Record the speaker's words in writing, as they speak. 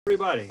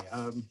everybody.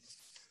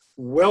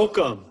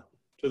 Welcome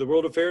to the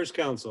World Affairs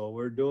Council.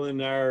 We're doing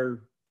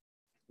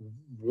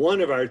one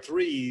of our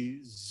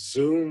 3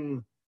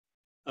 Zoom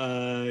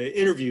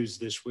interviews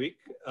this week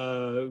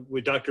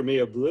with Dr.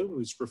 Mia Bloom,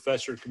 who's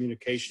Professor of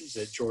Communications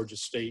at Georgia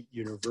State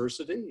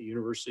University, a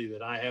university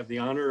that I have the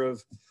honor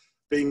of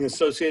being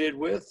associated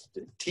with,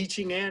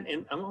 teaching at,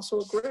 and I'm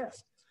also a grad.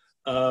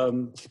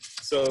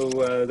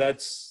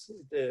 That's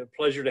a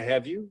pleasure to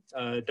have you.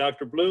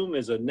 Dr. Bloom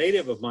is a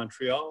native of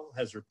Montreal,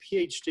 has her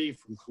PhD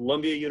from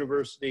Columbia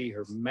University,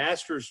 her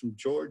master's from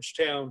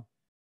Georgetown,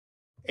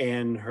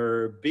 and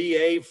her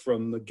BA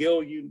from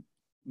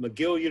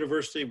McGill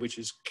University, which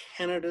is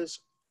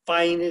Canada's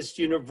finest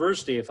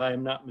university, if I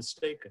am not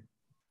mistaken.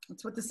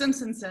 That's what The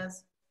Simpsons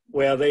says.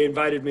 Well, they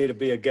invited me to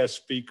be a guest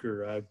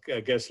speaker,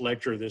 a guest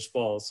lecturer this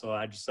fall, so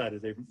I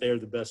decided they're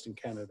the best in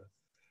Canada.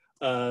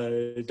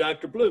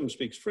 Dr. Bloom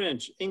speaks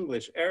French,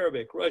 English,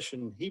 Arabic,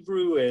 Russian,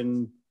 Hebrew,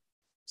 and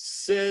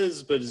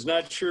says, but is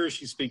not sure,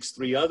 she speaks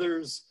 3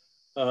 others,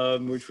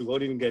 which we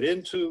won't even get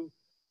into.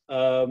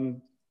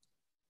 Taught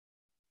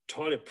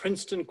at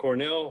Princeton,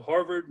 Cornell,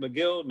 Harvard,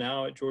 McGill,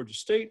 now at Georgia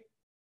State.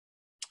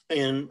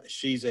 And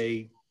she's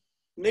a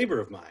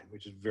neighbor of mine,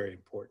 which is very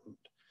important.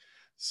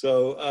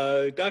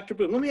 So Dr.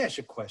 Bloom, let me ask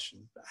you a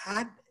question.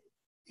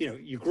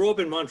 You grew up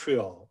in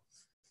Montreal,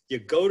 you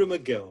go to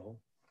McGill.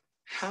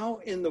 How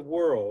in the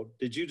world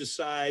did you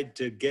decide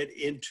to get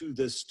into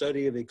the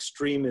study of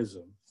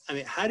extremism? I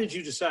mean, how did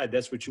you decide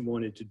that's what you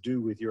wanted to do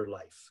with your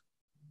life?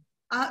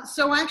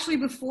 So actually,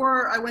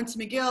 before I went to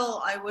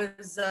McGill, I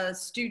was a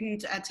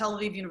student at Tel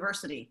Aviv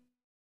University.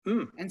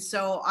 And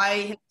so I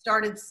had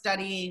started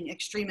studying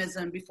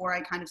extremism before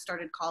I kind of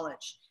started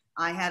college.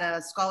 I had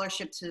a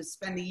scholarship to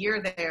spend a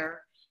year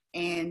there.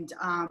 And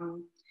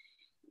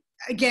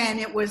again,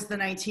 it was the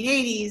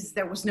 1980s.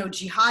 There was no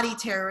jihadi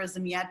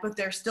terrorism yet, but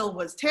there still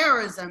was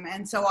terrorism.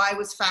 And so I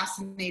was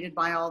fascinated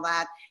by all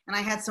that. And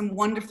I had some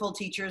wonderful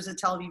teachers at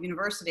Tel Aviv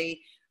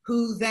University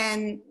who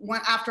then,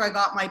 after I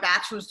got my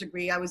bachelor's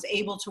degree, I was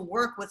able to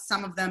work with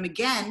some of them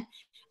again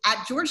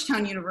at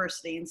Georgetown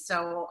University. And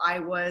so I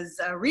was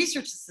a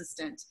research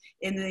assistant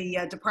in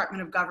the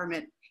Department of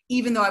Government,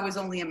 even though I was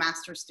only a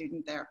master's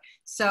student there.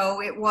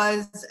 So it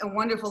was a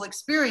wonderful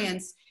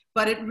experience.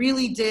 But it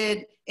really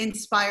did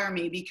inspire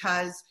me,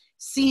 because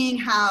seeing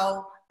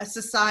how a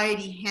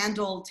society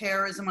handled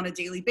terrorism on a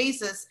daily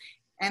basis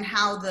and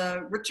how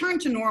the return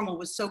to normal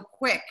was so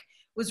quick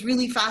was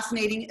really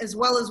fascinating, as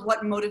well as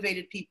what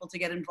motivated people to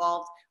get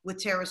involved with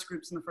terrorist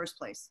groups in the first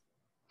place.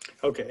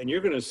 Okay, and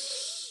you're going to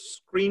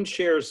screen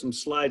share some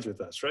slides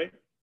with us, right?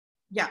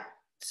 Yeah,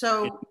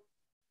 so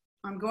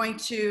I'm going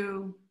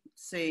to,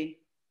 let's see,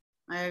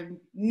 I'm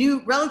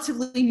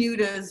relatively new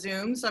to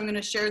Zoom, so I'm going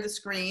to share the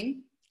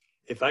screen.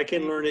 If I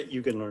can learn it,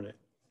 you can learn it.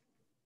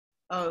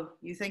 Oh,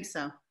 you think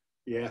so?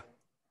 Yeah.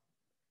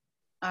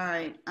 All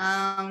right.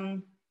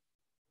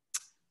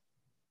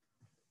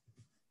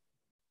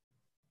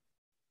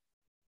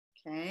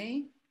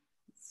 Okay.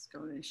 Let's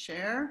go to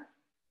share.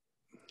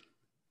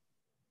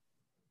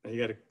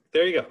 There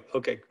you go.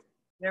 Okay.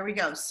 There we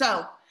go.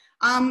 So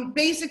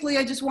basically,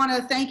 I just want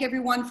to thank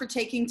everyone for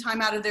taking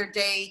time out of their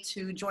day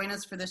to join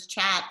us for this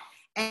chat.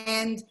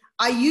 And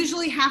I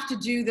usually have to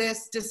do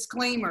this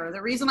disclaimer. The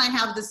reason I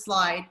have this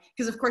slide,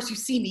 because of course you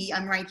see me,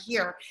 I'm right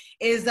here,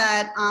 is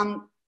that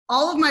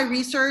all of my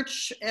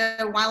research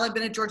while I've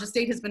been at Georgia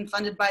State has been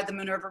funded by the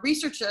Minerva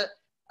Research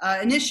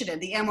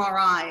Initiative, the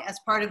MRI, as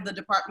part of the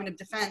Department of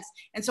Defense.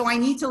 And so I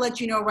need to let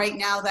you know right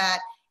now that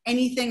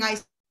anything I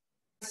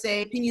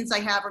say, opinions I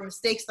have, or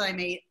mistakes that I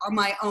made are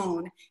my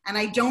own. And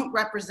I don't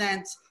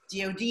represent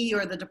DOD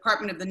or the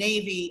Department of the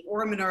Navy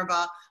or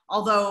Minerva,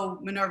 although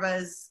Minerva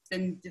has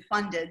been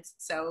defunded.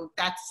 So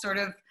that's sort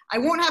of, I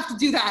won't have to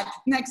do that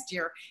next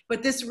year.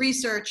 But this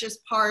research is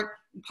part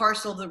and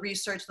parcel of the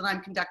research that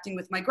I'm conducting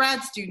with my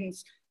grad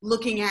students,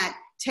 looking at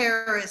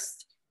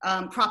terrorist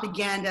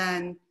propaganda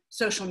and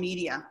social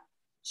media.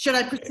 Should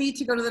I proceed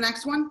to go to the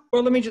next one?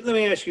 Well, let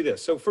me ask you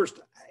this. So first,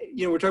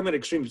 we're talking about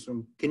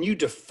extremism. Can you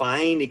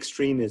define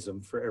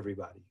extremism for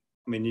everybody?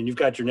 I mean, and you've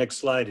got your next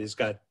slide has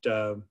got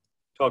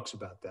talks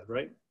about that,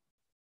 right?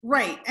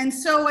 Right. And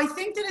so I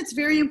think that it's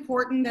very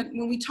important that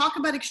when we talk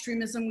about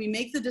extremism, we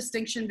make the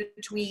distinction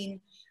between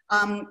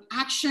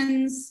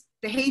actions,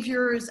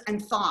 behaviors,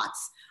 and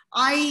thoughts.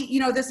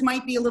 This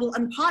might be a little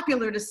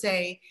unpopular to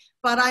say,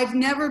 but I've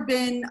never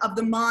been of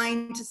the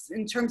mind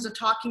in terms of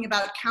talking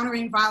about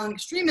countering violent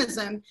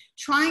extremism.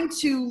 Trying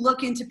to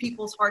look into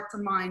people's hearts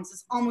and minds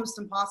is almost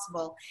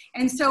impossible.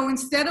 And so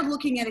instead of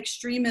looking at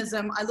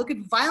extremism, I look at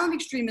violent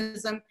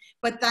extremism,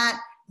 but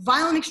that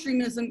violent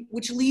extremism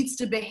which leads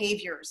to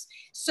behaviors.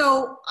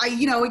 So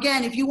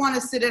again, if you want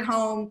to sit at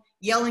home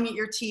yelling at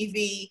your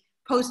TV,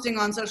 posting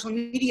on social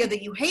media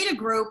that you hate a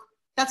group,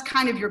 that's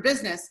kind of your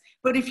business.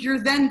 But if you're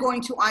then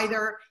going to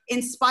either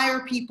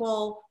inspire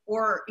people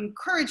or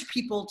encourage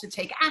people to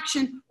take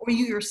action, or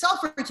you yourself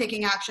are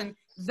taking action,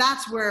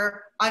 that's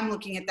where I'm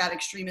looking at that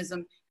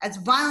extremism as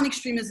violent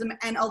extremism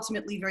and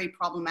ultimately very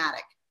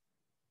problematic.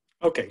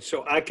 Okay,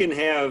 so I can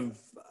have,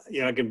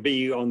 you know, I can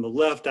be on the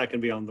left, I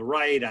can be on the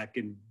right, I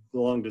can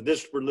belong to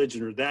this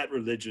religion or that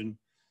religion.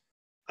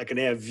 I can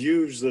have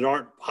views that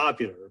aren't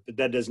popular, but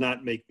that does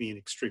not make me an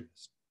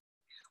extremist.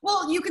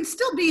 Well, you can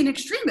still be an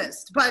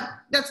extremist, but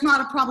that's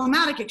not a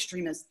problematic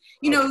extremist.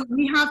 You know,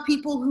 we have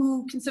people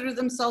who consider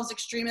themselves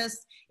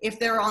extremists if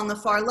they're on the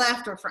far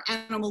left or for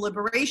animal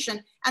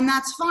liberation, and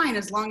that's fine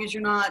as long as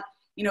you're not,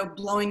 you know,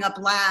 blowing up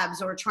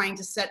labs or trying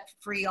to set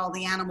free all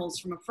the animals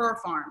from a fur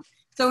farm.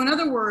 So in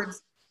other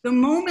words, the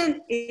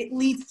moment it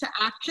leads to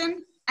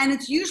action, and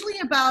it's usually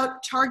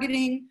about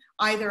targeting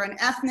either an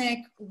ethnic,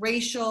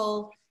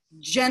 racial,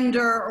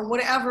 gender, or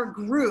whatever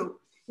group,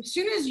 as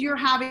soon as you're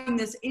having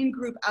this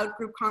in-group,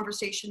 out-group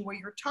conversation where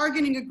you're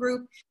targeting a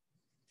group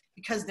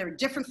because they're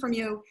different from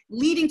you,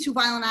 leading to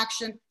violent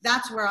action,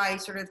 that's where I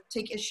sort of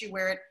take issue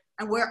where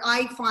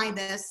I find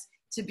this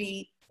to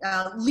be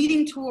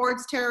leading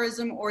towards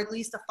terrorism, or at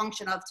least a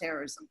function of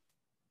terrorism.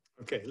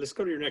 Okay, let's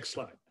go to your next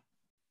slide.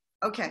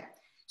 Okay,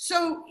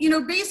 so, you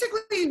know,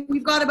 basically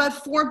we've got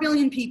about 4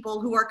 billion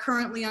people who are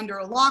currently under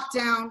a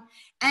lockdown,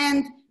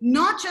 and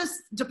not just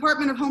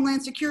Department of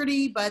Homeland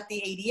Security, but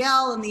the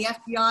ADL and the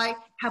FBI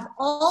have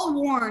all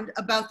warned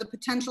about the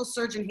potential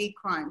surge in hate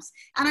crimes.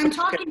 And I'm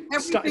talking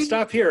everything.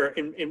 Stop here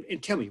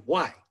and tell me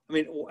why. I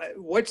mean,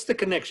 what's the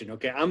connection?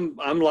 Okay,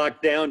 I'm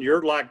locked down,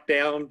 you're locked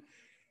down.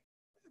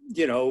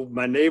 You know,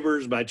 my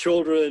neighbors, my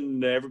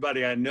children,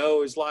 everybody I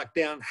know is locked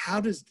down.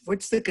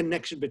 What's the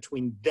connection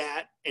between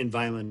that and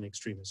violent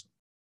extremism?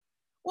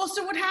 Well,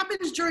 so what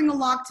happens during a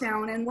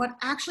lockdown and what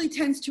actually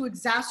tends to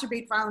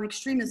exacerbate violent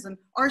extremism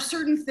are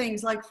certain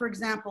things like, for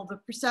example, the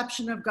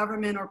perception of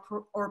government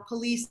or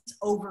police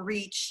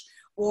overreach,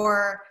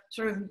 or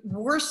sort of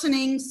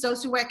worsening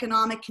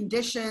socioeconomic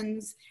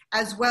conditions,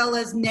 as well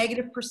as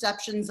negative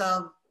perceptions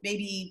of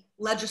maybe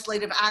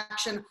legislative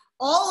action.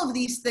 All of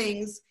these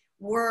things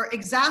were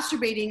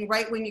exacerbating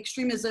right-wing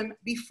extremism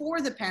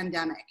before the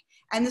pandemic.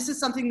 And this is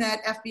something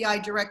that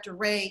FBI Director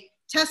Wray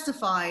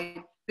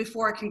testified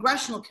before a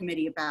congressional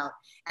committee about.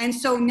 And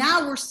so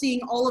now we're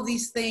seeing all of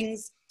these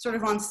things sort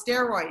of on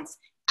steroids.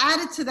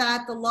 Added to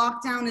that, the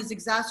lockdown is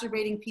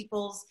exacerbating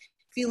people's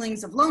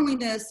feelings of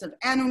loneliness, of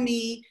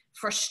enemy,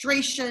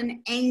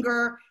 frustration,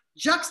 anger,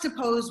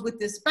 juxtaposed with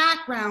this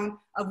background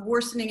of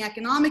worsening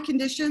economic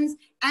conditions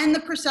and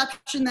the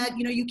perception that,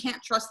 you know, you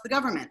can't trust the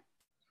government.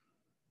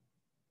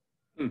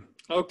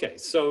 Okay,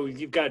 so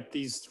you've got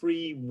these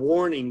 3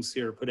 warnings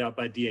here put out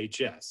by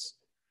DHS.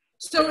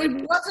 So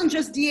it wasn't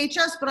just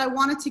DHS, but I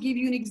wanted to give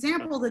you an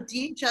example that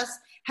DHS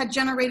had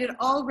generated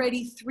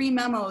already 3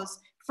 memos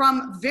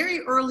from very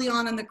early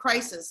on in the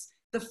crisis.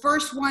 The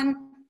first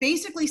one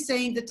basically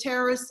saying the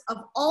terrorists of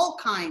all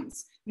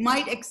kinds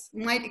might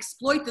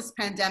exploit this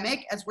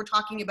pandemic, as we're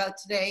talking about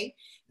today,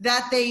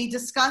 that they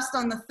discussed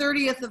on the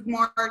 30th of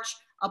March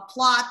a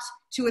plot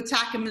to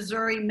attack a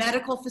Missouri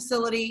medical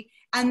facility,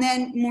 and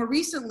then more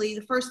recently,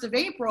 the 1st of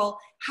April,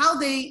 how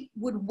they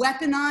would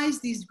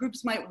weaponize, these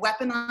groups might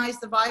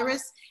weaponize the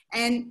virus,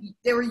 and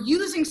they were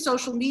using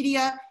social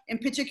media, in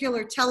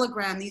particular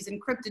Telegram, these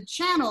encrypted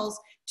channels,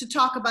 to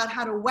talk about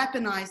how to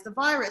weaponize the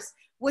virus.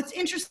 What's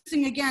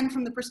interesting, again,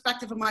 from the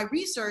perspective of my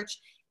research,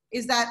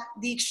 is that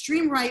the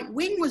extreme right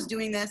wing was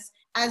doing this,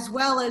 as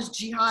well as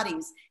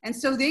jihadis. And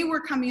so they were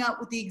coming out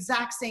with the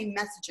exact same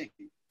messaging.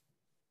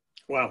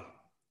 Wow.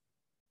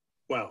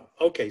 Wow.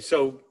 Okay,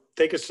 so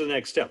take us to the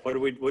next step.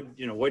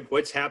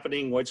 What's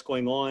happening? What's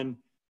going on?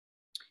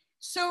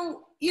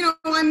 So, you know,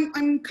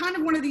 I'm kind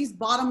of one of these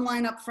bottom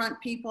line up front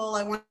people.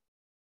 I want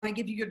to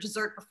give you your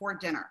dessert before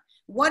dinner.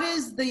 What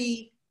is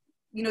the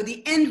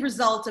end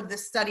result of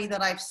this study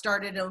that I've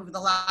started over the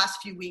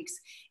last few weeks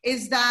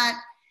is that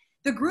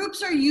the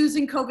groups are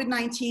using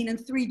COVID-19 in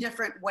 3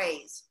 different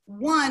ways.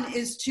 One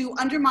is to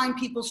undermine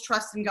people's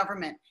trust in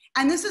government.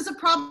 And this is a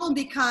problem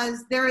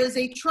because there is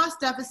a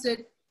trust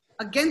deficit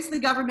against the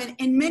government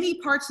in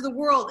many parts of the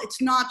world.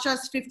 It's not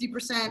just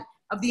 50%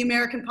 of the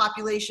American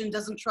population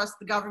doesn't trust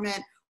the government,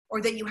 or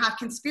that you have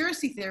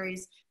conspiracy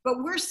theories,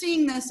 but we're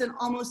seeing this in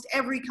almost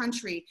every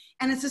country.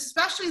 And it's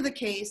especially the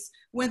case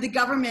when the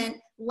government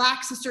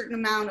lacks a certain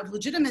amount of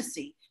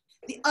legitimacy.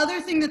 The other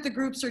thing that the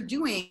groups are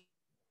doing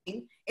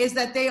is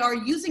that they are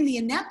using the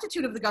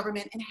ineptitude of the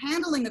government in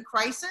handling the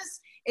crisis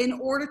in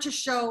order to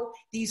show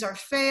these are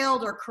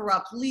failed or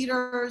corrupt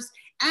leaders.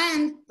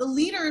 And the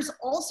leaders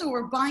also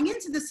are buying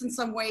into this in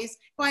some ways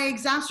by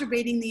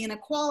exacerbating the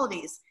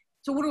inequalities.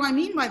 So what do I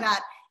mean by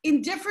that?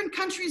 In different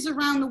countries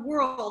around the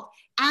world,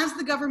 as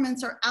the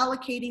governments are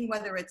allocating,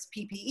 whether it's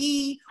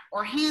PPE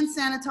or hand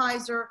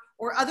sanitizer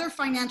or other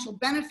financial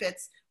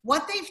benefits,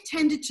 what they've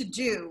tended to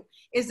do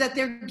is that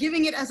they're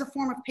giving it as a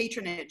form of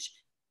patronage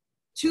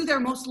to their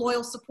most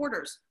loyal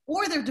supporters,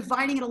 or they're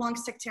dividing it along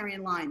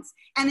sectarian lines.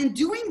 And in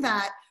doing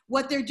that,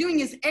 what they're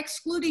doing is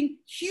excluding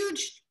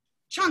huge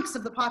chunks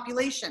of the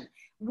population.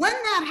 When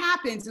that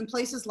happens in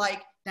places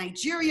like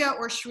Nigeria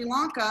or Sri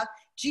Lanka,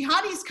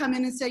 jihadis come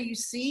in and say, you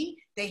see,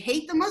 they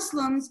hate the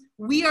Muslims.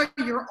 We are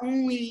your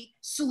only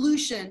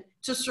solution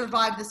to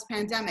survive this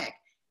pandemic.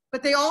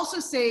 But they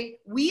also say,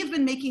 we have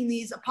been making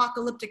these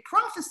apocalyptic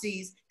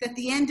prophecies that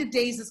the end of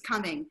days is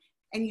coming.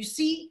 And you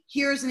see,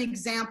 here's an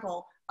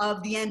example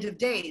of the end of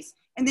days.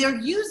 And they're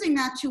using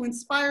that to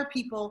inspire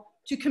people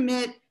to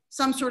commit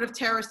some sort of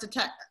terrorist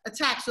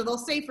attack. So they'll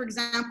say, for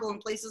example, in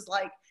places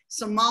like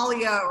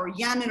Somalia or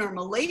Yemen or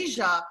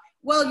Malaysia,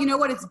 well, you know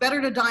what, it's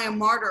better to die a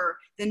martyr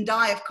than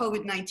die of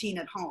COVID-19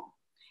 at home.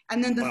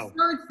 And then the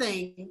third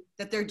thing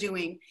that they're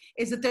doing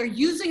is that they're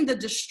using the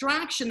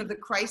distraction of the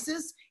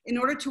crisis in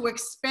order to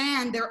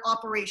expand their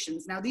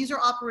operations. Now, these are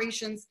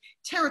operations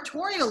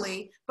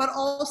territorially, but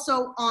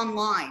also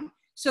online.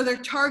 So they're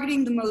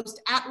targeting the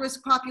most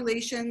at-risk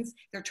populations,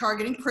 they're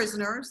targeting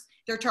prisoners,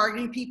 they're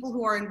targeting people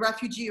who are in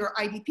refugee or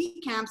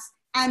IDP camps,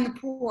 and the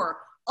poor,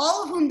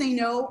 all of whom they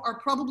know are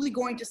probably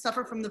going to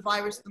suffer from the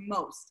virus the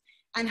most.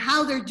 And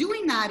how they're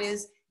doing that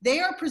is they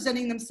are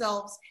presenting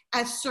themselves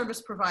as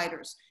service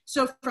providers.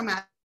 So from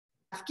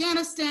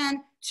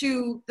Afghanistan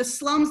to the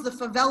slums, the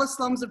favela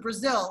slums of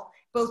Brazil,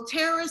 both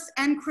terrorists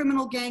and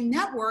criminal gang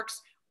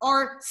networks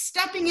are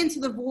stepping into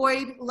the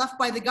void left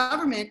by the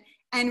government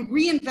and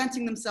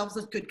reinventing themselves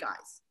as good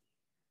guys.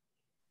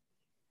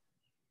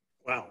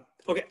 Wow.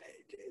 Okay.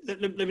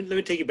 Let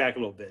me take you back a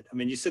little bit. I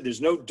mean, you said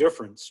there's no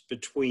difference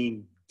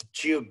between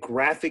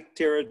geographic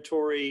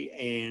territory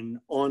and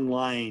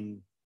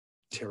online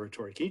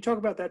territory. Can you talk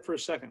about that for a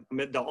second? I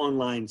mean, the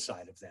online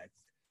side of that,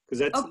 because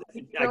that's,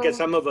 okay, so, I guess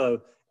I'm of a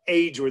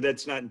age where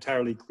that's not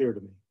entirely clear to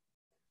me.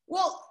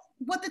 Well,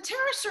 what the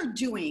terrorists are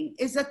doing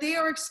is that they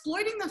are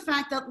exploiting the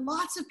fact that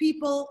lots of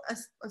people,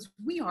 as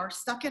we are,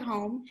 stuck at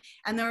home,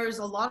 and there's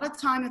a lot of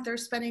time that they're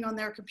spending on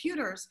their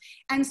computers.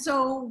 And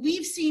so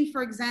we've seen,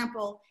 for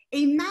example,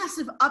 a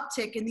massive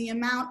uptick in the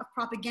amount of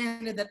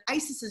propaganda that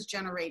ISIS is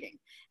generating.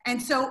 And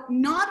so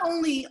not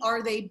only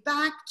are they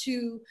back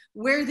to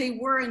where they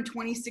were in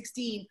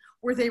 2016,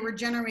 where they were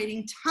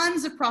generating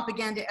tons of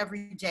propaganda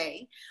every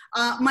day.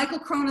 Michael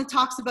Crona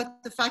talks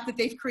about the fact that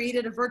they've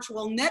created a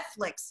virtual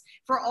Netflix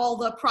for all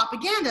the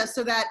propaganda,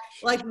 so that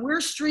like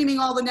we're streaming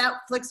all the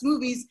Netflix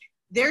movies,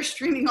 they're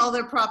streaming all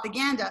their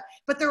propaganda,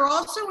 but they're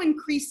also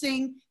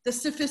increasing the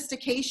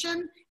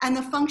sophistication and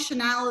the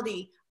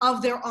functionality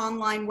of their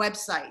online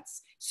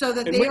websites. So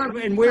that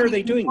and where are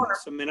they doing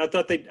this? I mean, I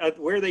thought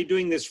where are they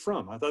doing this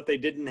from? I thought they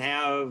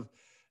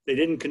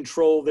didn't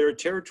control their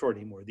territory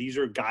anymore. These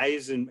are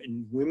guys and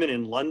women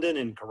in London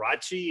and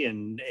Karachi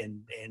and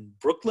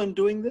Brooklyn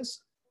doing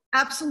this?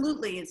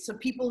 Absolutely. And so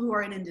people who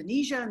are in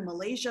Indonesia and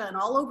Malaysia and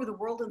all over the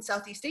world in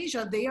Southeast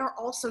Asia, they are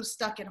also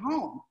stuck at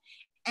home.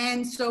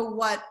 And so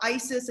what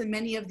ISIS and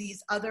many of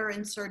these other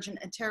insurgent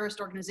and terrorist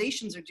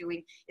organizations are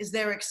doing is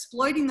they're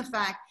exploiting the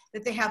fact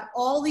that they have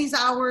all these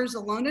hours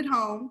alone at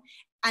home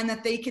and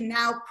that they can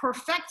now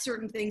perfect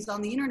certain things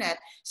on the internet.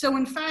 So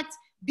in fact,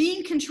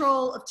 being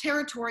control of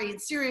territory in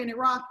Syria and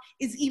Iraq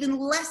is even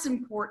less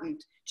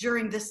important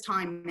during this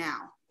time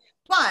now.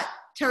 But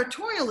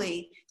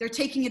territorially, they're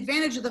taking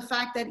advantage of the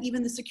fact that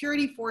even the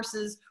security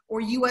forces or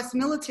US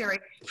military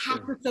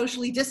have to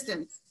socially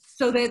distance,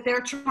 so that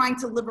they're trying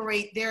to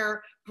liberate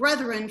their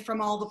brethren from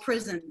all the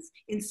prisons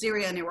in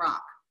Syria and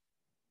Iraq.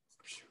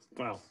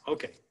 Wow,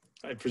 okay.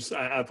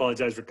 I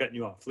apologize for cutting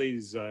you off.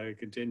 Please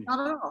continue.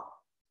 Not at all.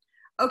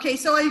 Okay,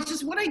 so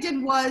what I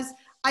did was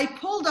I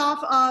pulled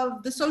off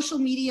of the social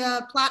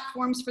media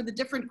platforms for the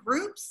different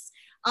groups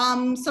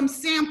some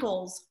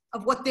samples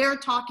of what they're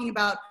talking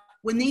about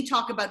when they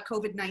talk about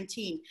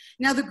COVID-19.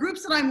 Now, the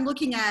groups that I'm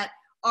looking at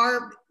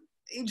are,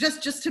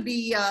 just to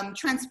be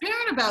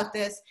transparent about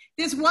this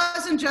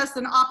wasn't just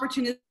an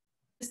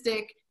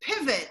opportunistic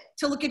pivot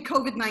to look at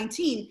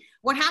COVID-19.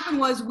 What happened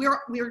was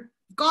we're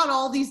got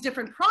all these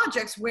different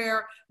projects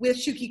where with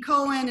Shuki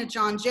Cohen and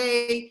John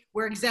Jay,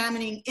 we're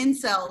examining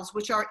incels,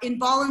 which are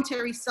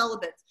involuntary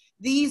celibates.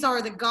 These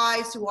are the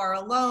guys who are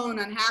alone,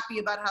 unhappy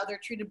about how they're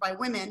treated by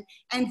women,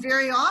 and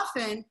very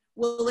often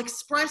will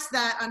express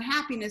that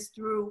unhappiness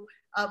through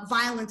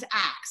violent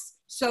acts.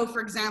 So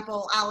for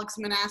example, Alex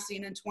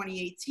Manassian in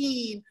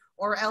 2018,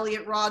 or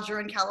Elliot Rodger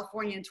in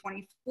California in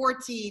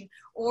 2014,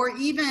 or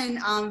even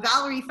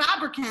Valerie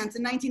Fabricant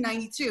in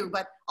 1992,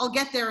 but I'll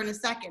get there in a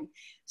second.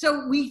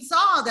 So we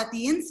saw that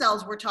the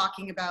incels were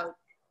talking about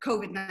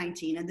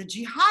COVID-19 and the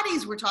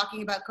jihadis were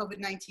talking about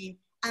COVID-19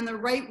 and the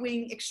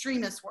right-wing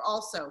extremists were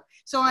also.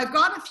 So I've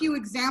got a few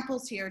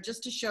examples here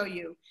just to show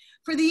you.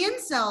 For the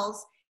incels,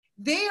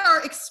 they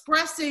are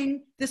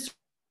expressing this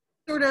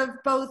sort of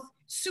both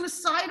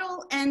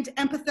suicidal and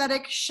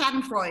empathetic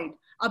schadenfreude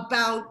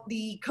about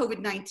the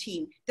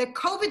COVID-19. That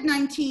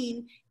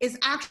COVID-19 is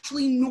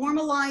actually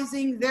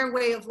normalizing their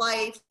way of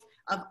life,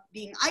 of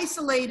being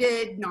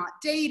isolated, not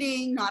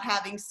dating, not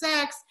having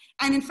sex.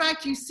 And in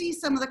fact, you see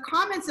some of the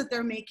comments that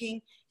they're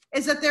making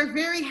is that they're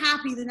very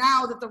happy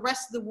now that the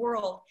rest of the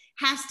world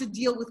has to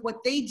deal with what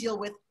they deal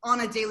with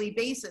on a daily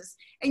basis.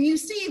 And you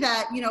see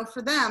that, you know,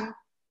 for them,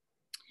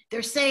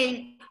 they're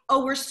saying,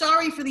 oh, we're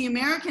sorry for the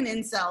American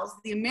incels,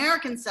 the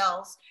American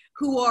cells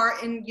who are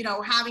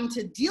having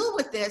to deal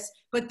with this,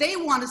 but they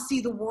want to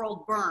see the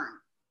world burn.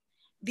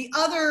 The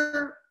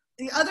other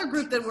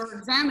group that we're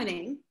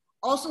examining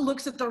also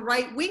looks at the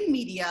right-wing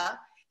media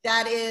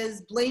that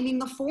is blaming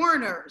the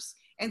foreigners.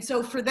 And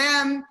so for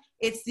them,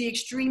 it's the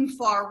extreme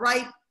far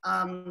right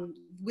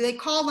they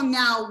call them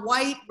now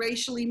white,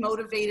 racially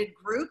motivated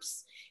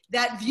groups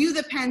that view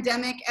the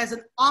pandemic as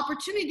an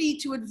opportunity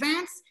to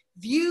advance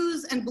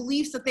views and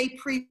beliefs that they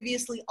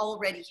previously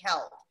already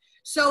held.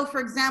 So, for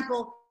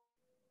example,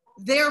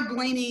 they're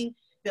blaming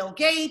Bill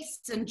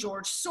Gates and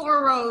George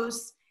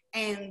Soros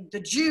and the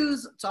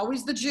Jews. It's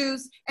always the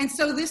Jews. And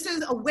so this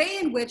is a way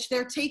in which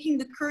they're taking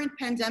the current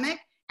pandemic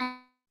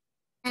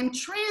and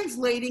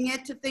translating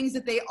it to things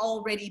that they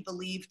already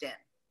believed in.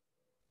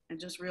 And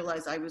just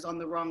realized I was on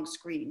the wrong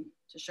screen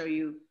to show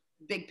you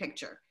big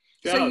picture.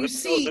 Yeah, so you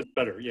see, that's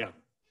better, yeah.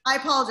 I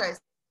apologize.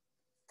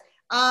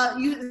 I'm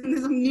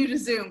new to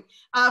Zoom.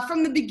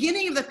 From the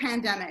beginning of the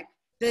pandemic,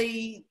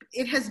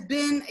 it has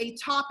been a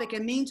topic, a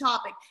main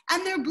topic,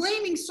 and they're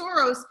blaming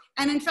Soros.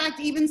 And in fact,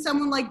 even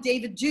someone like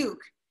David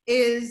Duke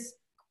is,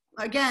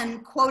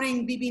 again,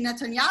 quoting Bibi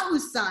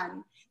Netanyahu's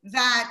son,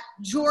 that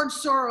George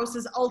Soros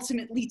is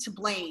ultimately to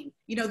blame.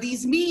 You know,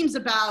 these memes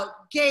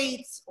about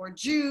Gates or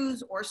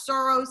Jews or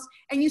Soros,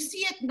 and you see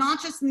it not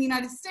just in the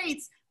United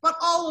States, but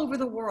all over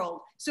the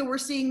world. So we're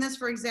seeing this,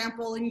 for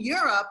example, in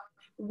Europe,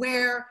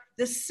 where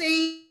the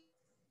same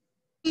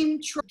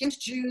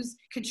against Jews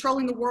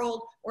controlling the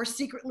world or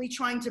secretly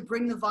trying to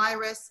bring the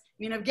virus. I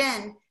mean,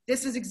 again,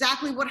 this is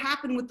exactly what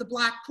happened with the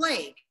Black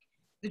Plague.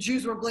 The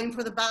Jews were blamed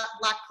for the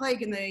Black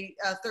Plague in the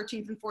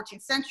 13th and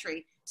 14th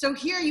century. So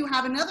here you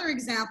have another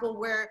example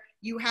where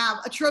you have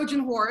a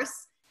Trojan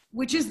horse,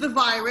 which is the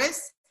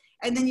virus,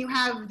 and then you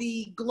have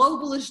the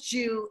globalist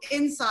Jew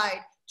inside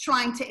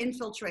trying to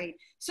infiltrate.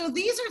 So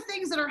these are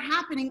things that are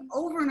happening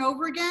over and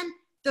over again.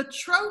 The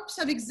tropes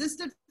have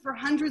existed for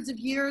hundreds of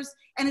years,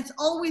 and it's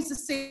always the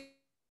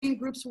same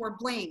groups who are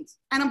blamed.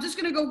 And I'm just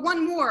gonna go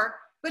one more,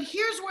 but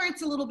here's where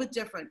it's a little bit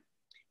different.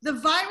 The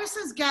virus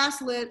has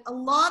gaslit a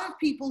lot of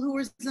people who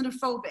are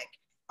xenophobic.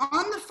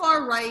 On the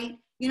far right,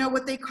 you know,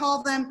 what they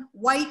call them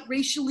white,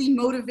 racially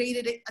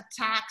motivated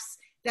attacks,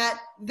 that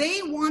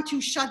they want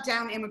to shut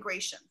down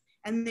immigration.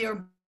 And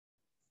they're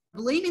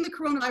blaming the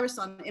coronavirus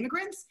on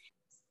immigrants.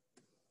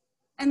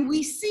 And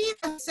we see it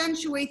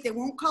accentuate, they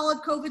won't call it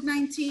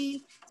COVID-19,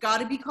 it's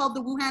gotta be called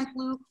the Wuhan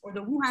Flu or the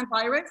Wuhan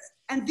virus.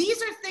 And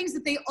these are things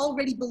that they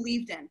already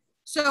believed in.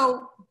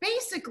 So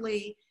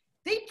basically,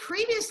 they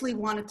previously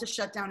wanted to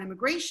shut down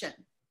immigration,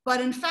 but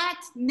in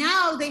fact,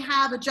 now they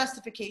have a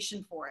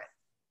justification for it.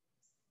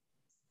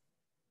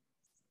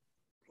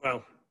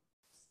 Wow.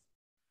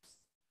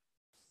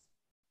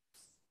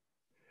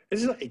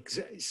 This is like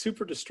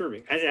super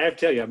disturbing. I have to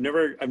tell you,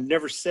 I've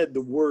never said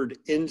the word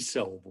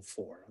incel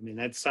before. I mean,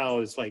 that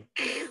sound is like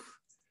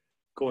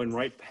going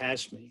right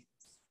past me.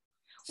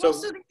 Well,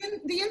 so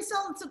the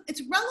incel,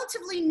 it's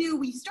relatively new.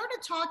 We started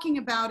talking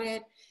about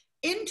it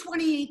in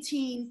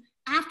 2018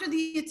 after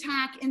the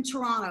attack in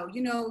Toronto.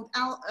 You know,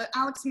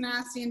 Alex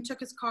Manassian took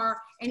his car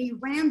and he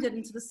rammed it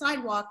into the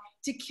sidewalk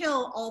to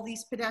kill all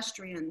these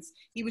pedestrians.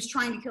 He was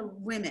trying to kill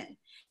women.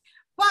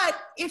 But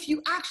if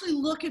you actually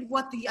look at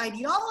what the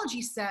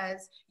ideology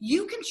says,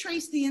 you can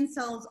trace the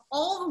incels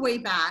all the way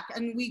back,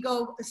 and we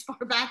go as far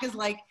back as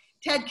like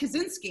Ted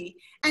Kaczynski,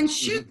 and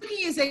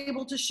Shuki is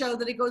able to show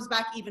that it goes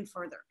back even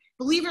further.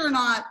 Believe it or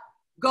not,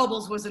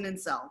 Goebbels was an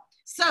incel.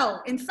 So,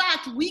 in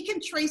fact, we can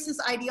trace this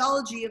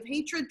ideology of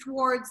hatred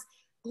towards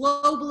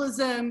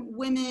globalism,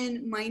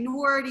 women,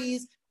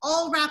 minorities,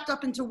 all wrapped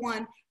up into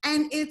one.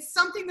 And it's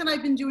something that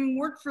I've been doing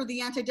work for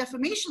the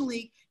Anti-Defamation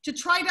League to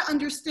try to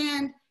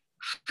understand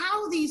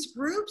how these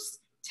groups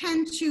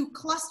tend to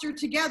cluster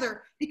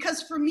together.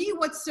 Because for me,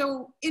 what's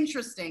so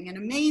interesting and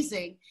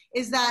amazing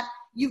is that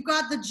you've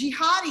got the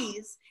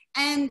jihadis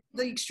and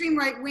the extreme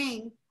right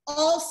wing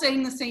all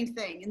saying the same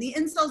thing. And the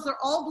incels, they're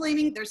all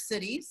blaming their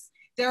cities.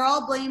 They're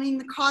all blaming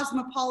the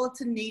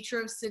cosmopolitan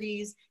nature of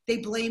cities. They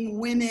blame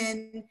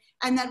women,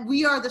 and that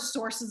we are the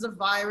sources of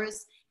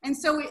virus. And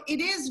so it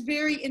is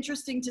very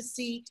interesting to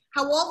see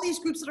how all these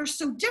groups that are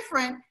so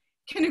different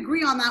can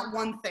agree on that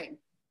one thing.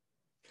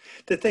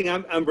 The thing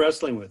I'm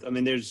wrestling with, I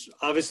mean, there's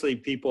obviously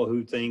people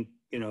who think,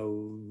 you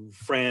know,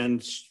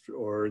 France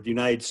or the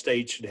United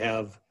States should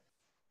have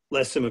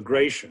less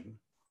immigration,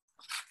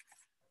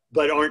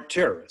 but aren't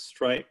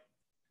terrorists, right?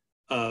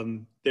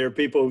 There are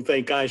people who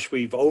think, gosh,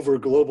 we've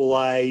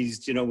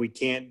over-globalized, you know, we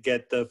can't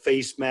get the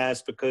face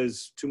mask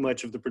because too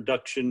much of the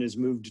production is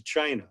moved to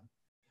China.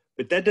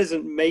 But that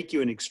doesn't make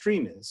you an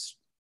extremist,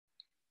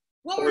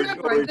 well, or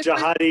a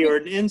jihadi or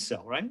an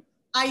incel, right?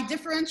 I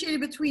differentiated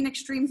between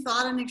extreme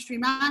thought and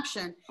extreme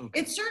action. Okay.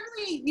 It's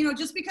certainly, you know,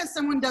 just because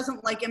someone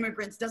doesn't like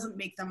immigrants doesn't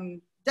make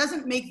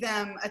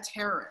them a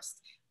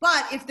terrorist.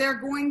 But if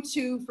they're going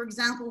to, for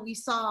example, we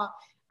saw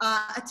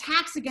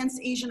attacks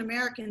against Asian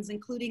Americans,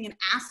 including an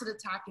acid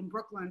attack in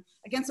Brooklyn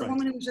against a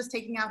woman who was just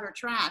taking out her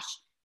trash.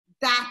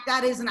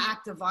 That is an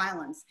act of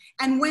violence.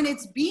 And when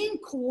it's being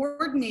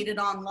coordinated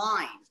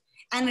online,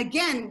 and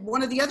again,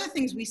 one of the other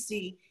things we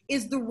see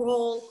is the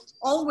role,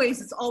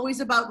 it's always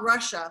about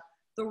Russia,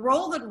 the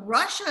role that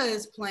Russia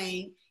is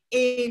playing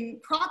in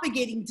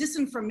propagating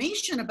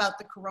disinformation about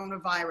the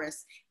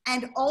coronavirus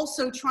and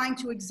also trying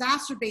to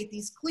exacerbate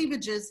these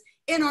cleavages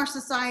in our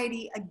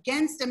society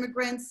against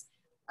immigrants,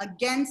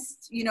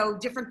 against, you know,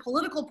 different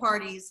political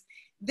parties,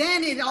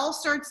 then it all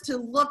starts to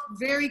look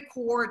very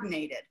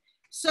coordinated.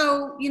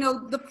 So, you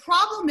know, the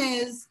problem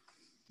is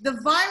the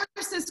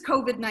virus is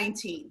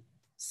COVID-19.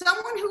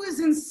 Someone who is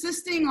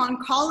insisting on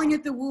calling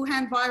it the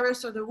Wuhan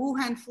virus or the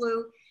Wuhan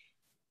flu,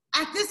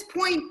 at this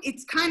point,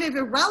 it's kind of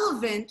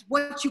irrelevant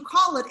what you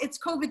call it, it's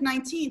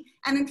COVID-19.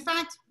 And in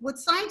fact, what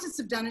scientists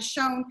have done is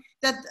shown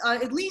that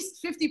at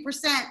least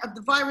 50% of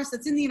the virus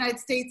that's in the United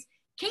States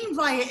came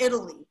via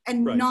Italy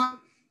and not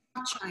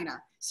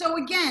China. So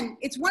again,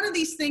 it's one of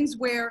these things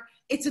where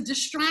it's a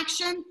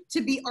distraction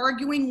to be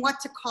arguing what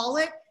to call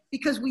it,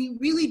 because we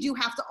really do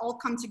have to all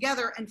come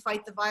together and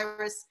fight the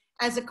virus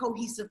as a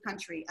cohesive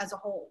country, as a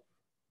whole.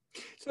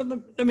 So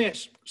let me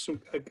ask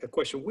a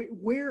question.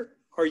 Where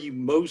are you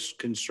most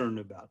concerned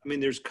about? I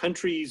mean, there's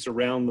countries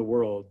around the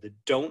world that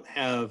don't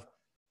have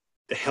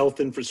the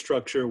health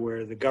infrastructure,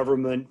 where the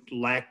government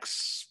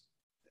lacks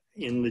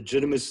in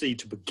legitimacy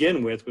to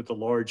begin with a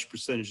large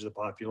percentage of the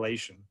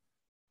population.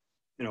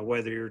 You know,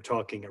 whether you're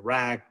talking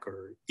Iraq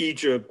or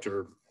Egypt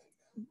or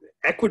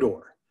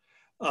Ecuador,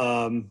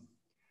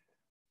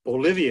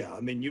 Bolivia,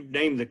 I mean, you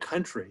name the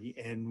country,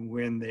 and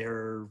when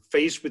they're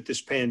faced with this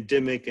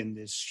pandemic and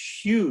this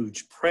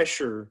huge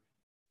pressure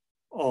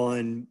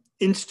on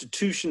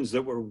institutions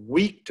that were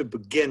weak to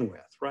begin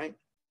with, right?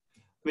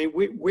 I mean,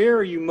 where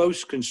are you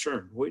most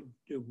concerned?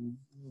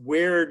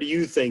 Where do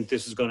you think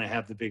this is going to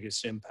have the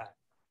biggest impact?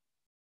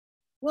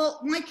 Well,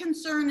 my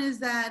concern is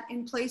that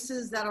in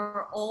places that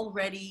are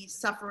already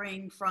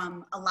suffering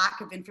from a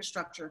lack of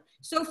infrastructure.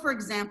 So for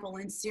example,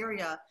 in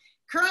Syria,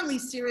 currently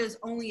Syria is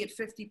only at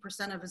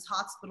 50% of its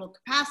hospital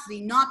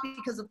capacity, not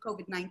because of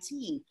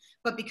COVID-19,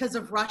 but because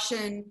of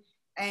Russian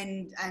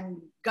and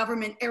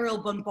government aerial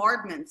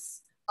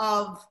bombardments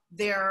of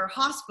their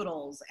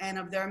hospitals and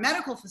of their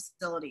medical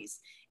facilities.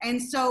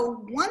 And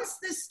so once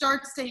this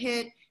starts to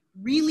hit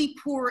really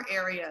poor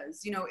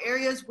areas, you know,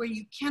 areas where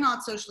you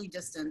cannot socially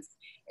distance,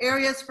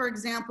 areas, for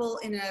example,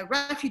 in a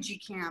refugee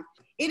camp,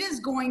 it is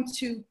going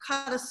to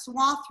cut a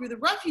swath through the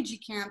refugee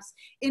camps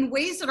in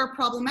ways that are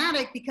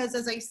problematic because,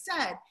 as I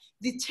said,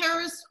 the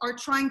terrorists are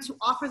trying to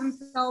offer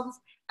themselves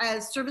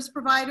as service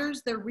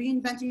providers. They're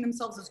reinventing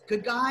themselves as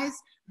good guys,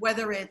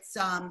 whether it's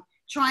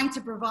trying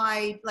to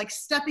provide, like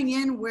stepping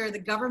in where the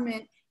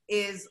government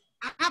is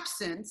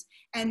absent,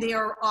 and they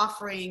are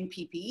offering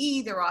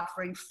PPE, they're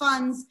offering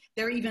funds,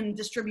 they're even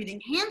distributing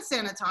hand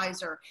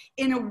sanitizer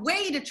in a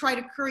way to try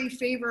to curry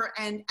favor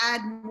and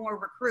add more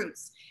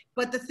recruits.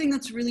 But the thing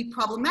that's really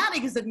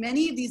problematic is that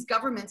many of these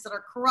governments that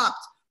are corrupt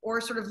or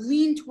sort of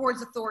lean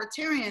towards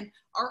authoritarian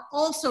are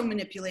also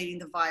manipulating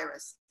the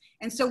virus.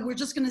 And so we're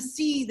just going to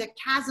see the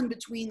chasm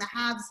between the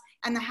haves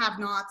and the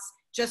have-nots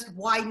just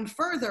widen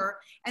further,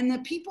 and the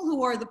people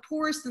who are the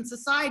poorest in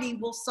society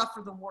will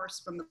suffer the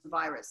worst from the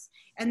virus.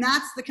 And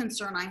that's the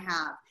concern I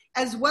have,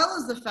 as well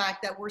as the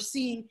fact that we're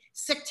seeing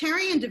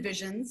sectarian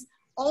divisions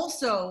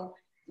also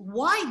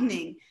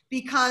widening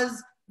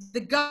because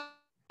the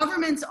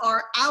governments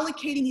are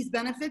allocating these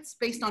benefits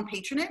based on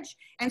patronage.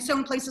 And so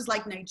in places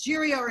like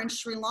Nigeria or in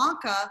Sri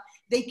Lanka,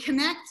 they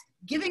connect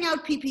giving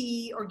out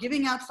PPE or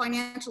giving out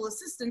financial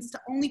assistance to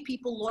only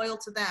people loyal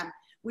to them,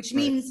 which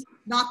means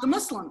not the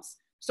Muslims.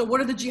 So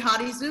what do the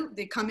jihadis do?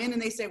 They come in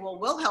and they say, well,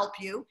 we'll help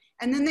you.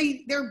 And then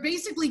they're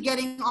basically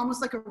getting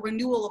almost like a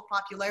renewal of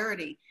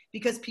popularity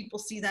because people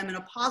see them in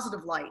a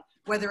positive light,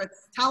 whether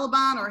it's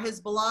Taliban or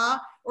Hezbollah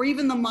or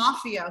even the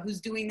mafia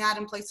who's doing that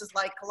in places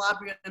like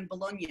Calabria and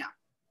Bologna.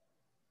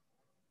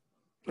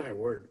 My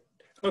word.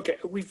 Okay,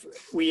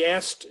 we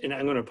asked, and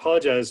I'm going to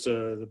apologize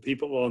to the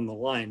people on the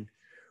line.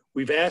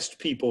 We've asked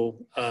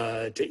people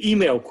to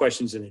email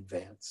questions in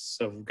advance.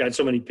 So we've got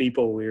so many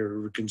people,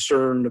 we're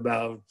concerned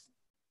about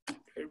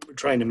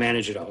trying to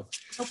manage it all.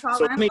 No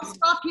problem. So I'll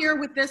stop here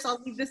with this.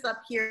 I'll leave this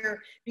up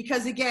here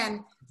because,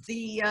 again,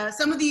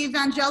 some of the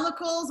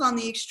evangelicals on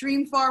the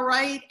extreme far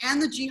right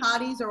and the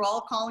jihadis are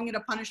all calling it a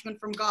punishment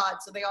from God.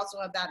 So they also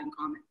have that in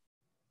common.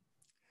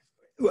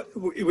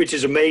 Which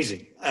is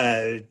amazing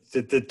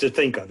to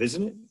think of,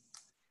 isn't it?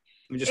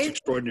 I mean, just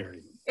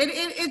extraordinary.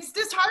 It's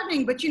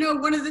disheartening, but you know,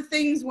 one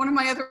of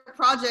my other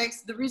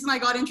projects, the reason I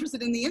got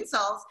interested in the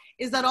incels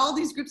is that all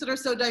these groups that are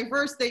so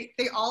diverse, they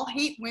all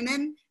hate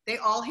women, they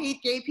all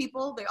hate gay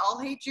people, they all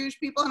hate Jewish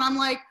people, and I'm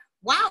like,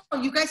 wow,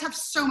 you guys have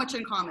so much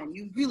in common.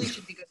 You really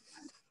should be good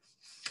friends.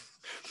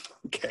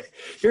 Okay,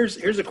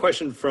 here's a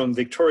question from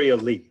Victoria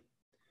Lee.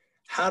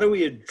 How do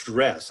we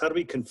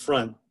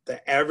confront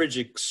the average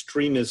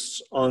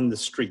extremists on the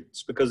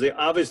streets? Because they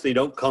obviously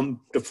don't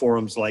come to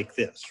forums like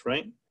this,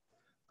 right?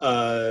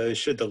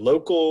 Should the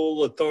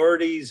local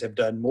authorities have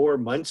done more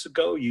months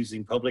ago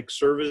using public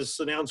service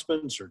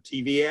announcements or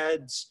TV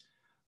ads?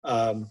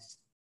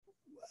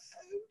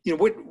 You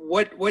know,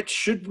 what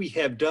should we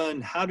have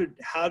done? How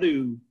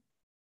do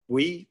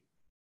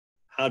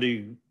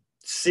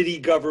city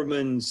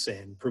governments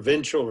and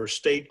provincial or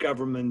state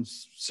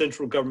governments,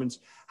 central governments,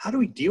 how do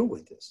we deal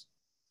with this?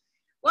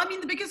 Well, I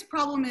mean, the biggest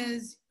problem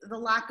is the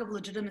lack of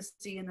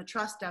legitimacy and the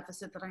trust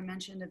deficit that I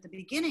mentioned at the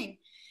beginning.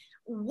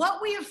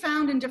 What we have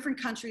found in different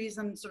countries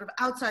and sort of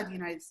outside the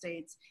United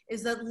States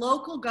is that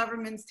local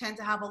governments tend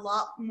to have a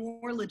lot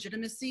more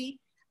legitimacy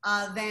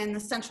than the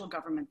central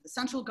government. The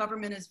central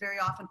government is very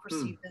often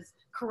perceived as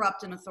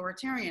corrupt and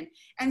authoritarian.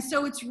 And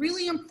so it's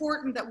really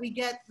important that we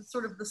get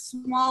the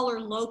smaller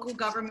local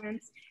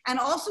governments and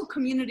also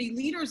community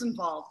leaders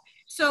involved.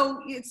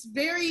 So it's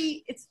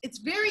very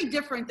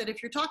different that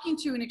if you're talking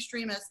to an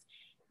extremist,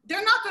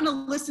 they're not going to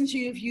listen to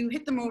you if you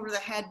hit them over the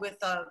head with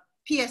a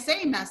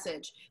PSA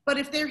message. But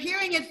if they're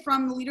hearing it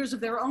from the leaders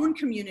of their own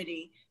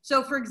community,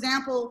 so for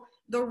example,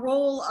 the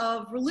role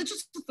of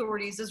religious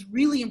authorities is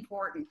really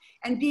important.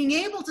 And being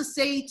able to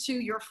say to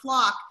your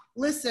flock,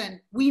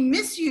 listen, we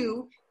miss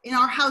you in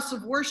our house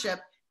of worship,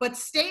 but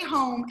stay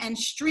home and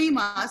stream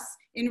us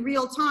in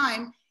real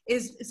time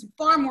is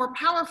far more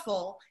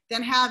powerful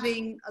than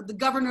having the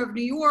governor of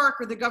New York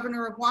or the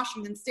governor of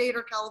Washington State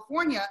or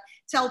California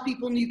tell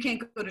people you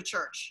can't go to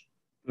church.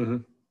 Mm-hmm.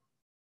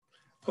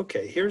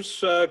 Okay,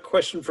 here's a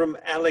question from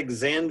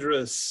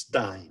Alexandra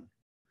Stein.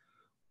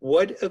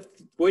 What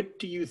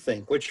do you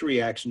think, what's your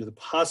reaction to the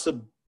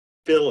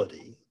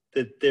possibility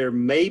that there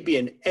may be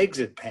an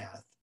exit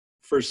path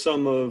for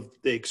some of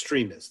the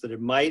extremists, that it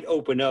might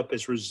open up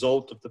as a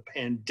result of the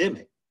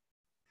pandemic,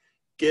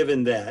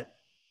 given that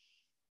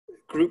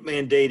group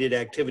mandated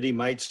activity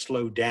might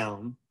slow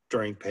down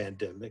during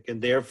pandemic,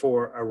 and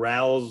therefore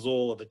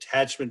arousal of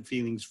attachment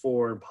feelings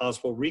for and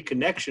possible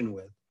reconnection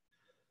with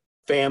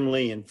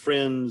family and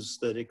friends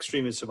that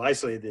extremists have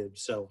isolated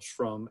themselves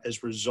from as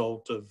a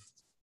result of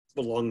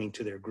belonging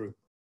to their group?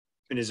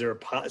 And is there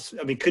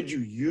could you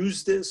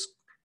use this?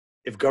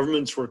 If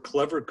governments were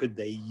clever, could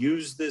they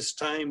use this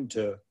time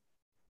to,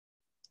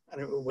 I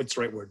don't know, what's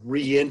the right word,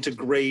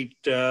 reintegrate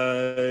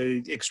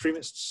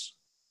extremists?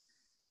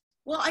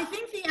 Well, I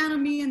think the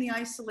anomie and the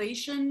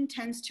isolation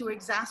tends to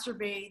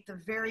exacerbate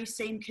the very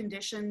same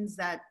conditions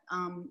that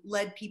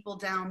led people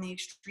down the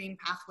extreme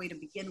pathway to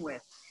begin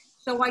with.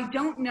 So I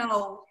don't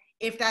know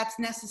if that's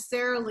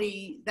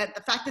necessarily, that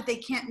the fact that they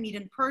can't meet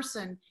in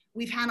person,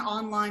 we've had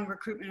online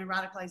recruitment and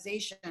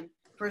radicalization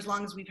for as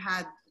long as we've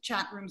had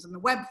chat rooms and the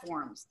web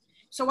forums.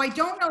 So I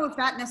don't know if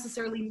that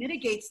necessarily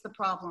mitigates the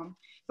problem,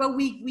 but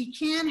we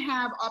can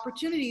have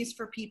opportunities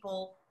for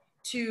people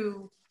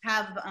to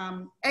have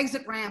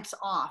exit ramps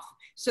off,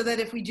 so that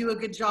if we do a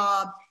good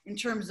job in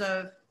terms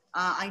of,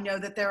 I know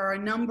that there are a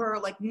number,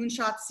 like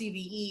Moonshot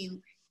CVE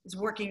is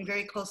working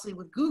very closely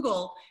with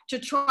Google to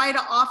try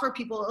to offer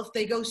people, if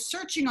they go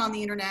searching on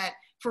the internet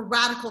for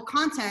radical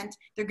content,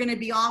 they're going to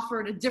be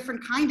offered a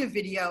different kind of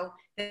video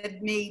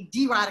that may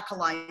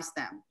de-radicalize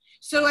them.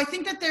 So I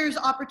think that there's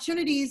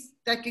opportunities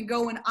that can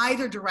go in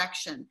either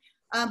direction.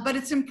 But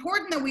it's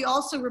important that we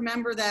also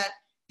remember that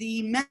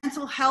the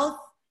mental health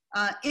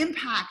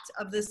impact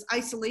of this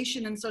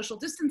isolation and social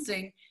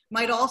distancing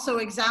might also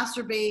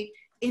exacerbate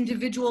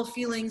individual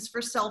feelings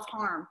for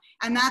self-harm.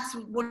 And that's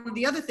one of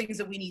the other things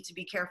that we need to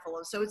be careful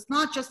of. So it's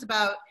not just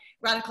about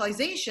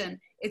radicalization,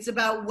 it's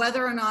about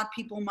whether or not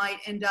people might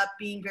end up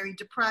being very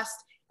depressed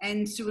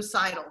and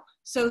suicidal.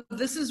 So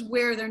this is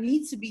where there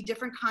needs to be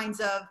different kinds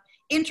of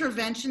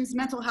interventions,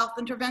 mental health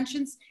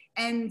interventions,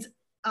 and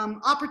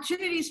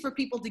opportunities for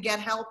people to get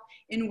help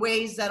in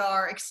ways that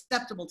are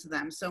acceptable to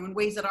them. So in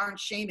ways that aren't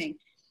shaming.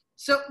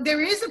 So there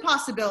is a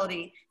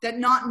possibility that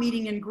not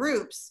meeting in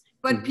groups,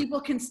 but people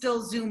can still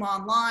Zoom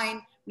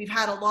online. We've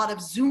had a lot of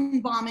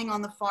Zoom bombing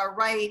on the far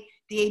right,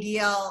 the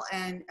ADL,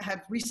 and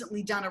have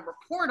recently done a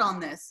report on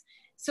this.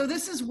 So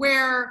this is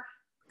where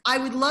I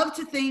would love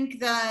to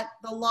think that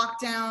the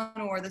lockdown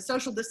or the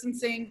social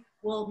distancing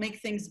will make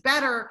things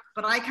better,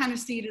 but I kind of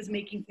see it as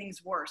making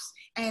things worse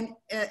and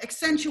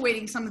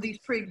accentuating some of these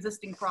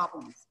pre-existing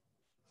problems.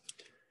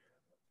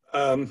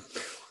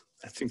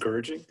 That's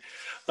encouraging.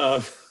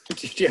 Do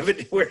you have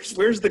it?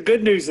 Where's the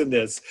good news in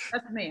this?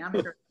 That's me. I'm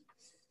sure.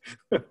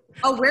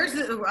 Oh, where's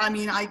the? I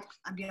mean, I'll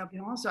be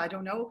honest. I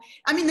don't know.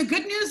 I mean, the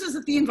good news is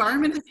that the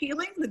environment is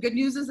healing. The good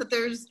news is that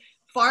there's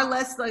far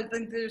less. I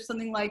think there's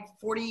something like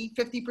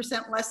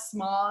 40–50% less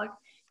smog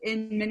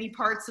in many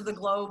parts of the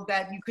globe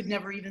that you could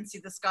never even see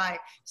the sky.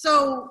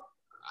 So,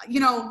 you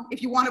know,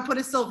 if you want to put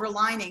a silver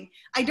lining,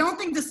 I don't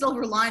think the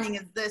silver lining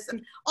is this.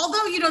 And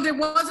although, you know, there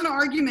was an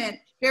argument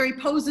Barry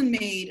Posen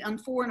made on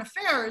Foreign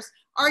Affairs,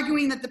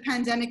 arguing that the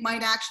pandemic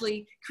might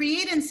actually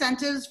create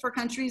incentives for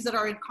countries that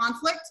are in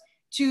conflict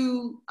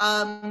to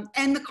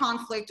end the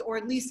conflict, or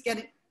at least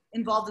get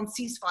involved in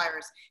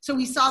ceasefires. So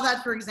we saw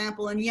that, for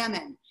example, in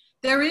Yemen.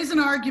 There is an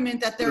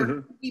argument that there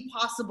could be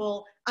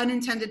possible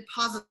unintended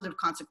positive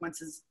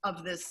consequences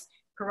of this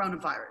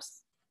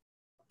coronavirus.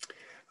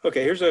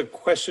 Okay, here's a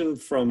question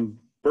from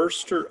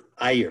Burster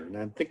Iron.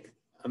 I think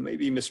I may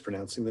be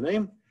mispronouncing the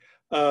name.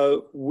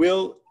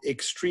 Will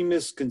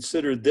extremists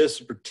consider this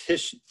a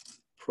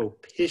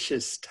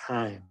propitious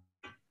time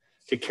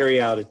to carry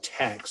out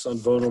attacks on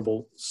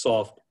vulnerable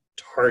soft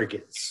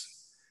targets,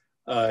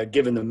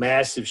 given the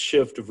massive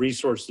shift of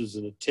resources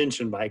and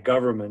attention by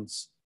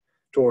governments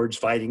towards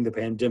fighting the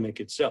pandemic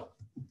itself?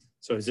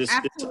 So is this?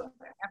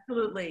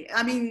 Absolutely.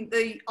 I mean,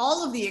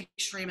 all of the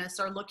extremists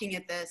are looking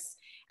at this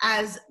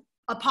as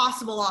a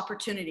possible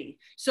opportunity.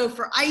 So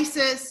for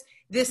ISIS,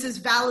 this is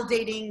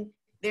validating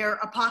their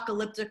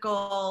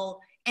apocalyptical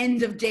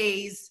end of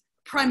days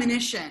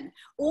premonition.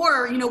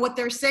 Or, you know, what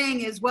they're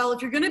saying is, well,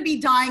 if you're going to be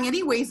dying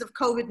anyways of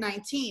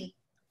COVID-19,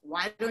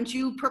 why don't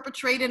you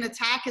perpetrate an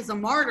attack as a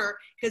martyr?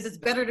 Because it's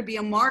better to be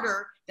a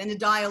martyr than to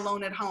die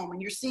alone at home.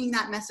 And you're seeing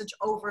that message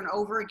over and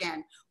over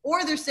again.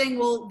 Or they're saying,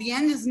 well, the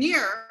end is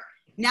near.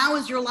 Now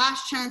is your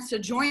last chance to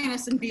join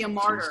us and be a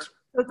martyr.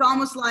 So it's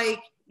almost like,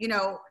 you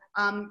know,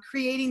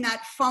 creating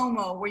that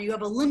FOMO where you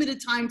have a limited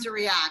time to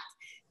react.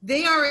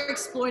 They are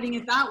exploiting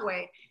it that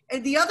way.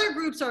 And the other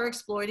groups are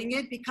exploiting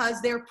it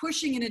because they're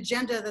pushing an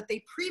agenda that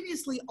they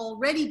previously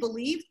already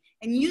believed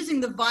and using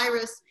the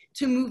virus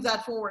to move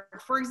that forward.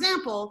 For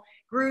example,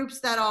 groups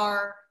that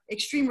are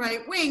extreme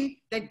right wing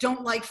that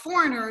don't like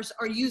foreigners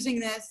are using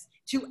this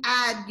to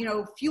add, you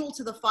know, fuel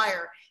to the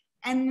fire.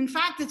 And in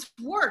fact, it's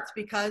worked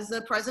because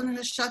the president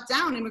has shut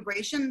down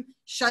immigration,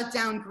 shut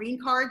down green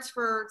cards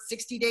for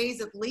 60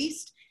 days at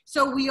least.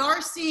 So we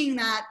are seeing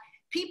that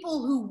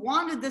people who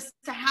wanted this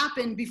to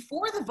happen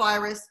before the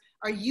virus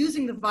are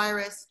using the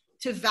virus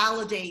to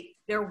validate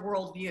their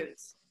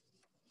worldviews.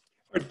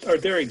 Are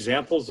there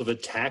examples of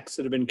attacks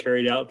that have been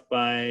carried out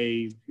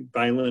by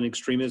violent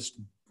extremists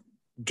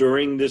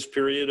during this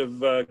period of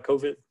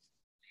COVID?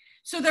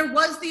 So there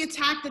was the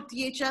attack that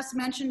DHS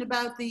mentioned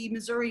about the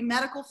Missouri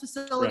medical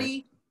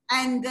facility,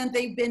 right. And then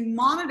they've been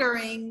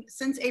monitoring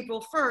since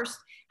April 1st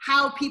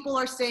how people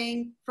are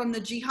saying from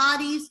the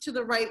jihadis to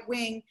the right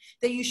wing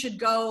that you should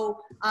go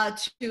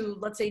to,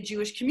 let's say,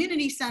 Jewish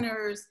community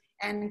centers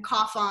and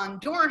cough on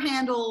door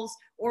handles,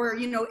 or,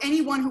 you know,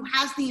 anyone who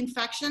has the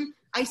infection.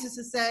 ISIS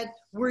has said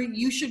where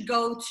you should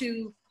go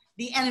to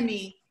the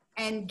enemy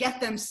and get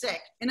them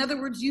sick. In other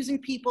words, using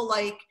people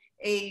like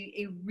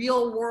a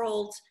real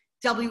world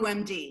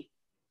WMD.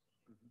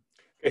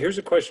 Here's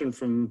a question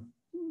from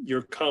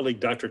your colleague,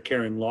 Dr.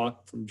 Karen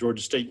Locke from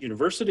Georgia State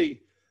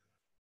University.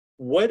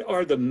 What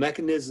are the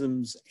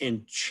mechanisms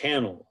and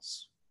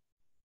channels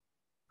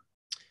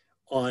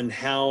on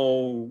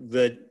how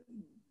that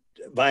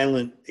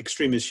violent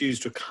extremists use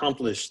to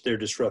accomplish their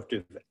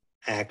disruptive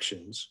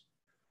actions?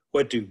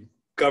 What do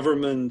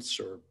governments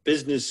or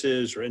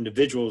businesses or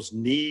individuals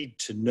need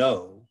to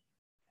know?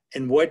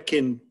 And what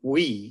can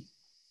we,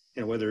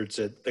 you know, whether it's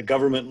at the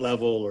government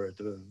level or at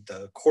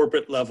the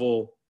corporate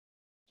level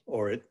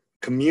or at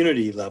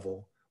community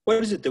level, what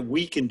is it that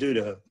we can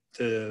do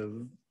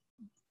to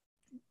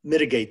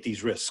mitigate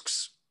these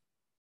risks?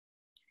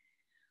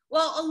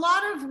 Well, a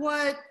lot of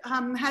what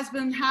has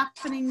been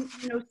happening,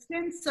 you know,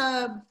 since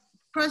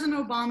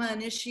President Obama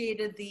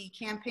initiated the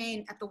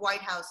campaign at the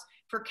White House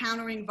for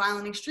countering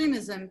violent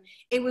extremism,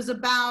 it was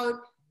about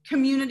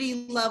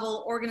community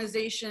level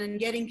organization and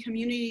getting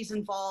communities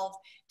involved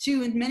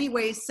to, in many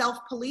ways,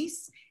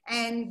 self-police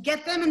and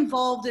get them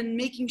involved in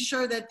making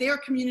sure that their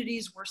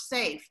communities were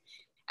safe,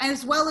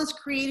 as well as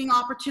creating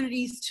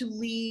opportunities to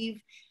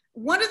leave.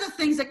 One of the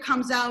things that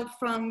comes out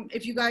from,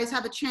 if you guys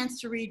have a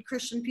chance to read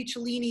Christian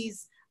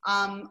Picciolini's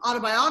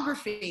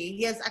autobiography,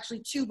 he has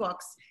actually 2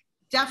 books,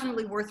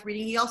 definitely worth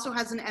reading. He also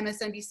has an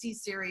MSNBC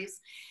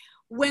series.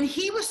 When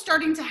he was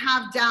starting to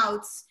have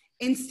doubts,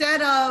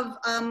 instead of,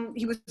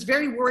 he was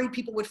very worried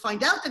people would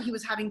find out that he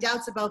was having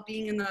doubts about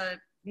being in the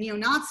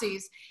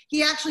neo-Nazis,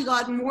 he actually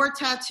got more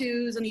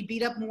tattoos and he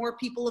beat up more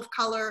people of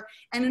color.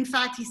 And in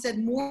fact, he said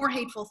more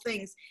hateful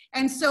things.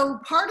 And so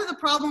part of the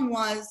problem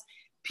was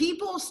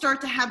people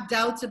start to have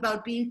doubts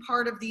about being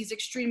part of these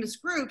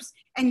extremist groups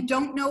and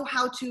don't know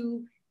how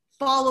to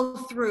follow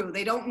through.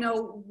 They don't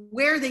know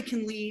where they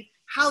can leave,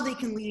 how they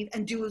can leave,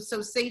 and do it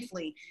so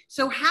safely.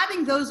 So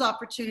having those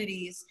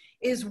opportunities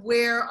is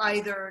where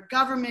either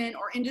government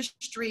or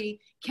industry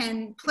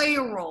can play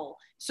a role.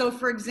 So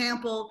for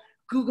example,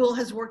 Google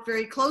has worked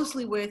very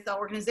closely with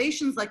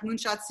organizations like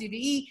Moonshot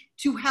CVE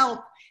to help.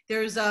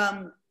 There's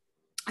a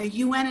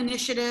UN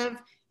initiative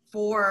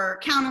for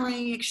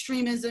countering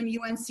extremism,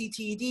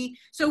 UNCTED.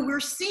 So we're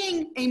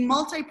seeing a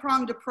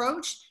multi-pronged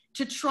approach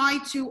to try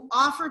to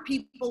offer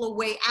people a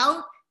way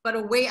out, but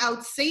a way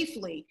out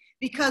safely.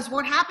 Because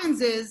what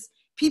happens is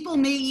people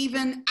may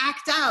even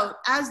act out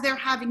as they're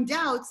having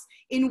doubts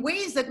in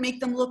ways that make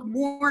them look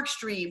more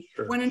extreme,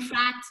 sure, when in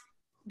fact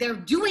they're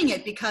doing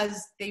it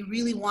because they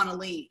really want to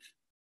leave.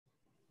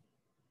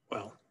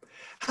 Well,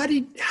 how do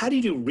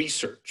you do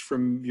research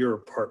from your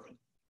apartment?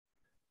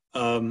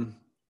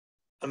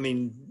 I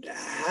mean,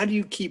 how do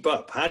you keep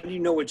up? How do you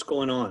know what's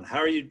going on? How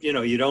are you,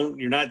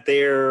 you're not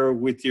there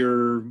with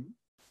your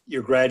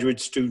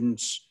graduate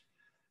students.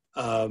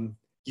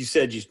 You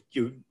said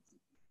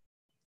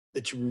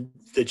that you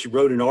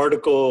wrote an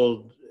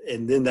article,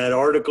 and then that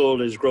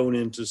article has grown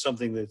into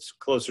something that's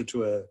closer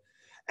to a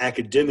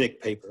academic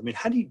paper. I mean,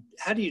 how do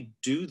you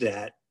do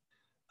that?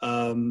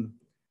 I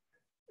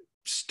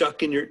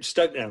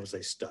would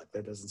say stuck.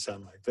 That doesn't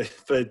sound right,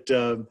 but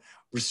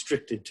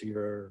restricted to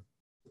your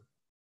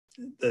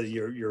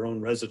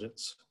own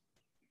residence.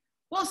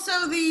 Well,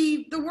 so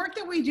the work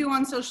that we do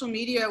on social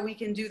media, we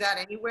can do that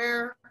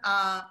anywhere.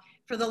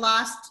 For the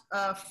last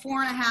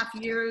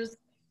 4.5 years,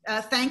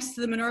 thanks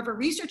to the Minerva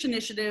Research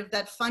Initiative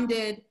that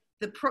funded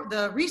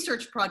the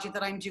research project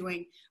that I'm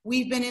doing,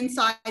 we've been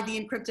inside the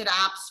encrypted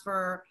apps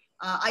for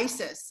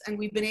ISIS, and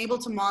we've been able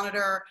to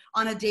monitor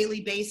on a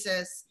daily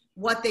basis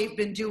what they've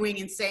been doing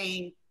and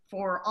saying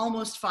for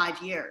almost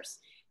 5 years.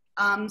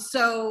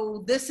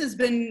 So this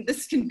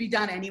can be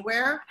done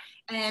anywhere,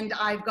 and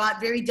I've got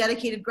very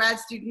dedicated grad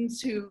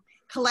students who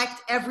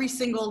collect every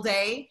single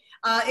day.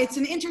 It's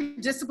an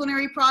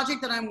interdisciplinary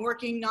project that I'm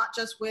working not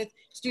just with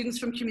students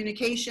from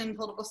communication,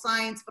 political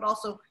science, but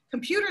also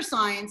computer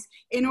science,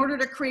 in order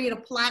to create a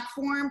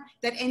platform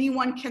that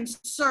anyone can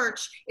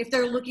search if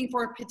they're looking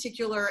for a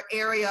particular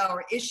area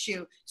or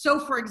issue. So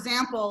for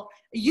example,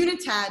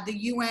 UNITAD, the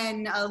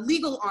UN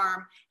legal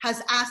arm,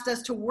 has asked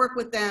us to work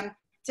with them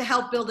to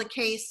help build a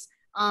case,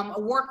 a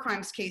war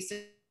crimes case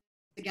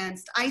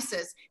against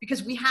ISIS,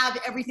 because we have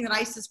everything that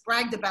ISIS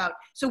bragged about.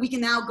 So we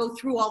can now go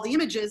through all the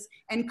images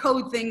and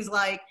code things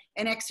like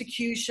an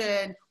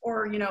execution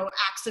or, you know,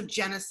 acts of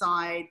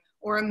genocide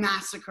or a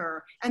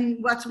massacre.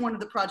 And that's one of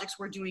the projects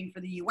we're doing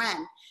for the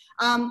UN.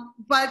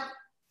 But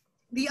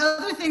the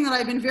other thing that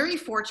I've been very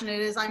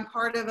fortunate is I'm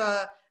part of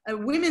a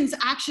women's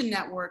action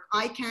network,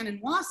 ICANN and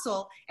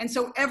WASL. And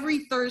so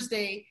every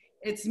Thursday,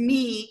 it's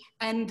me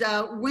and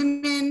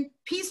women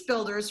peace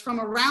builders from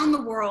around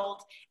the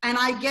world. And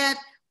I get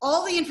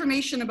all the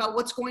information about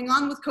what's going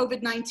on with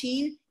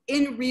COVID-19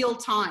 in real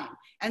time.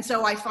 And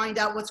so I find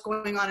out what's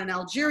going on in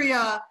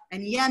Algeria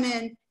and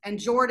Yemen and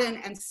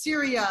Jordan and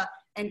Syria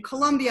and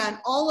Colombia and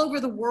all over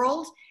the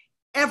world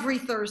every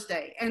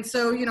Thursday. And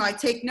so, you know, I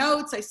take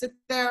notes, I sit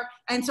there.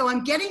 And so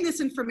I'm getting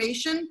this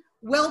information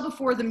well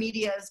before the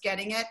media is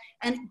getting it,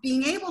 and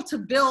being able to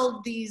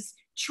build these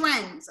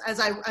trends as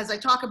I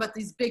talk about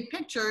these big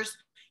pictures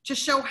to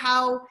show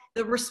how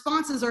the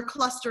responses are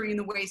clustering in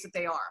the ways that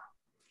they are.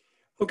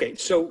 Okay,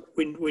 so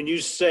when you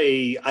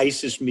say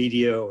ISIS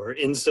media or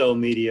incel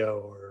media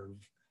or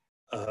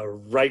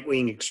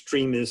right-wing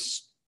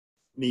extremist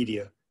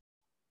media,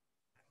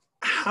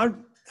 how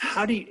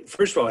do you,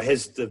 first of all,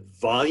 has the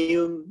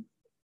volume,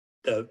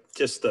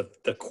 just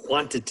the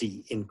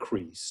quantity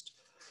increased?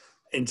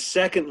 And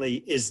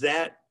secondly,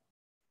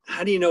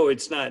 how do you know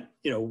it's not,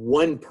 you know,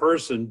 one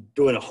person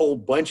doing a whole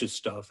bunch of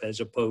stuff as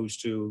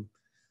opposed to,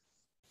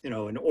 you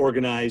know, an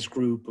organized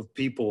group of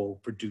people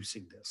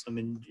producing this? I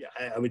mean,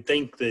 I would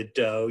think that,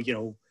 you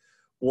know,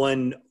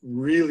 one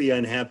really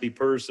unhappy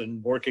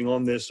person working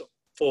on this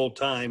full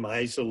time,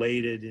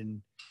 isolated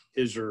in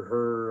his or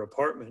her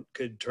apartment,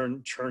 could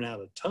churn out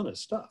a ton of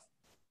stuff.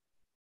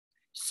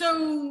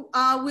 So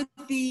with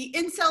the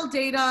incel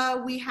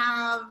data, we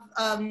have,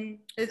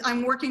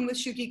 I'm working with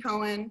Shuki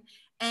Cohen,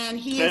 and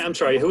he is— I'm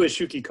sorry, who is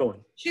Shuki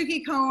Cohen?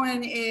 Shuki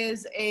Cohen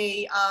is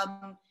a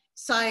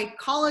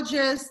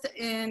psychologist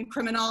and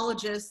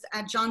criminologist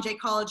at John Jay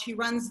College. He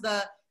runs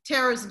the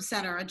Terrorism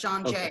Center at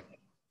John Jay. Okay.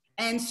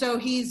 And so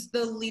he's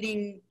the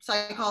leading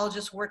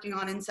psychologist working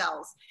on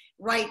incels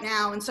right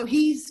now. And so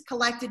he's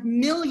collected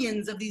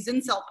millions of these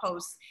incel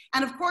posts.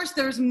 And of course,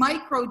 there's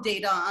micro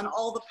data on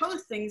all the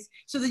postings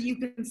so that you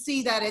can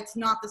see that it's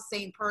not the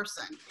same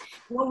person.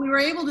 What we were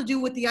able to do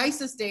with the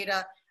ISIS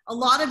data, a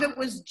lot of it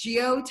was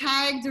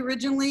geotagged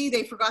originally.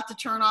 They forgot to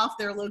turn off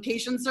their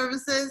location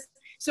services,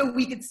 so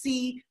we could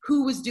see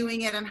who was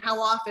doing it and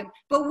how often.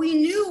 But we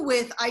knew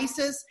with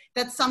ISIS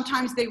that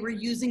sometimes they were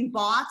using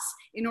bots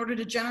in order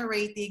to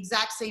generate the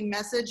exact same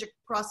message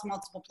across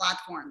multiple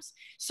platforms.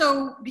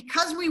 So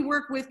because we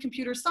work with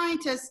computer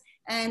scientists,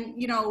 and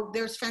you know,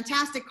 there's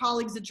fantastic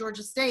colleagues at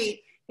Georgia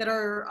State that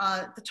are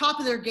at the top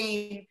of their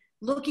game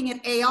looking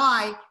at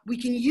AI, we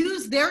can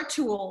use their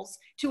tools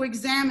to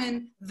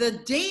examine the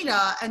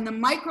data and the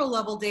micro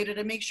level data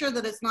to make sure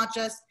that it's not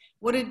just—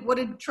 What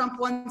did Trump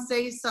once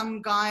say?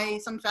 Some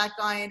fat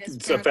guy in his—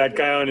 Some fat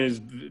guy on his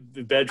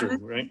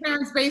bedroom, right? His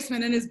parents'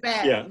 basement in his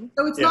bed. Yeah.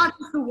 So it's not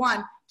just the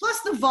one. Plus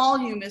the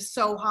volume is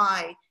so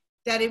high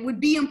that it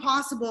would be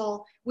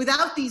impossible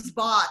without these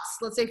bots.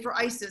 Let's say for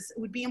ISIS, it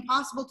would be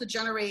impossible to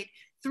generate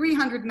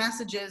 300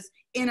 messages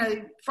in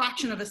a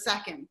fraction of a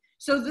second.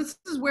 So this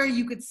is where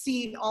you could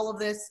see all of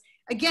this,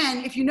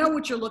 again, if you know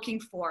what you're looking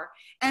for.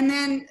 And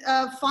then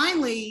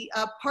finally,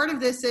 part of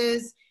this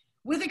is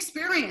with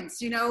experience.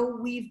 You know,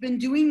 we've been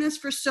doing this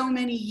for so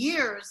many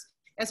years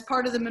as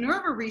part of the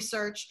Minerva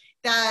research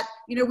that,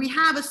 you know, we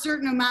have a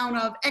certain amount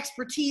of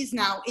expertise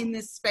now in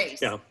this space.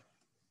 Yeah.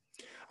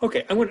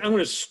 Okay, I'm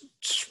going to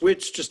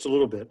switch just a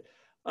little bit.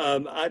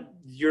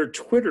 Your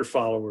Twitter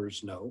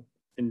followers know,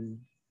 and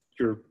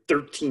your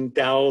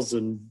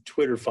 13,000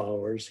 Twitter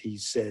followers, he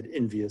said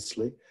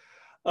enviously.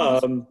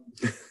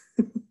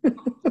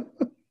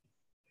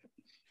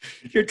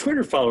 Your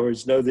Twitter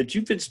followers know that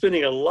you've been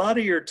spending a lot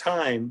of your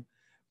time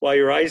while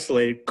you're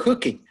isolated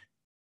cooking.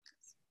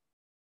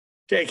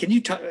 Jay, can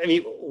you talk? I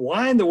mean,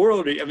 why in the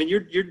world? I mean,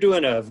 you're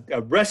doing a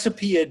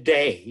recipe a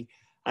day,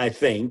 I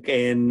think,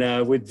 and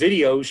with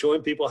videos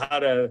showing people how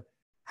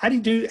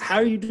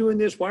are you doing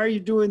this? Why are you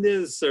doing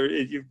this? Or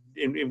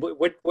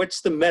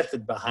what's the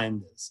method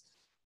behind this?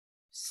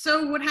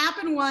 So what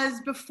happened was,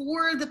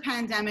 before the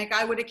pandemic,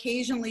 I would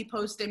occasionally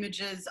post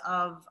images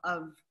of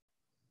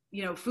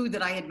food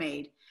that I had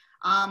made.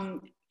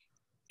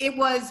 It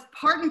was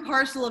part and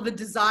parcel of a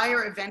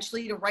desire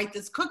eventually to write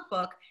this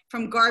cookbook,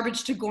 From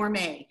Garbage to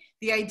Gourmet.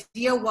 The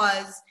idea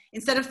was,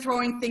 instead of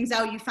throwing things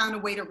out, you found a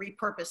way to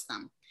repurpose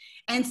them.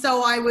 And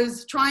so I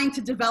was trying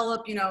to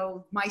develop,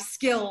 my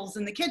skills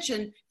in the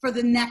kitchen for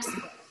the next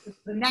book.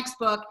 The next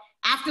book,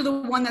 after the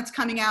one that's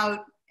coming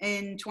out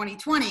in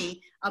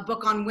 2020, a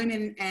book on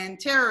women and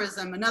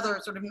terrorism, another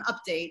sort of an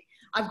update.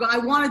 I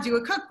want to do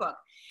a cookbook.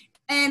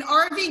 And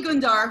R.V.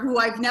 Gundar, who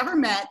I've never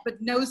met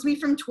but knows me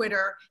from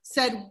Twitter,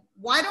 said,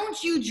 why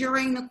don't you,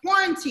 during the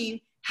quarantine,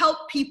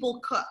 help people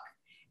cook?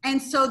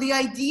 And so the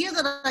idea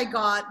that I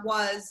got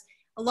was,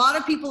 a lot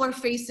of people are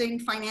facing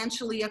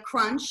financially a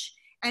crunch.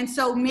 And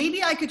so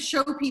maybe I could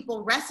show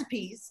people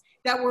recipes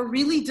that were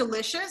really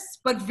delicious,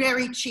 but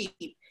very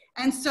cheap.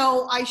 And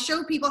so I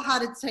showed people how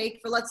to take,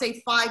 for let's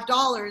say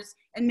 $5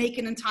 and make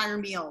an entire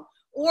meal,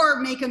 or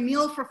make a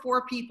meal for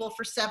 4 people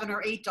for $7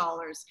 or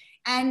 $8.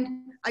 And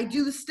I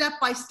do the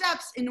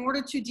step-by-steps in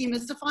order to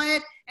demystify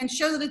it and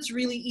show that it's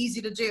really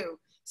easy to do.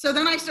 So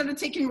then I started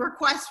taking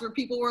requests where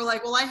people were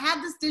like, well, I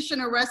had this dish in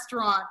a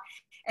restaurant.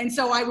 And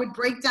so I would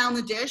break down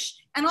the dish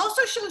and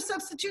also show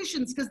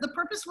substitutions, because the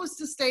purpose was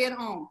to stay at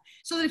home.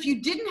 So that if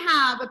you didn't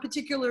have a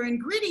particular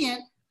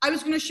ingredient, I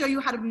was going to show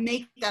you how to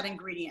make that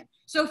ingredient.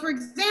 So for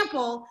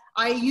example,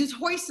 I use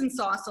hoisin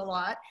sauce a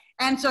lot.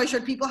 And so I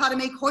showed people how to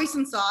make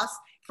hoisin sauce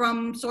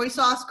from soy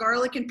sauce,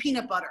 garlic, and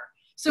peanut butter.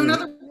 So in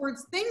other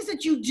words, things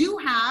that you do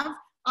have,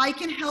 I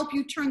can help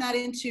you turn that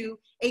into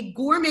a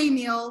gourmet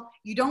meal.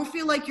 You don't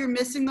feel like you're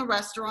missing the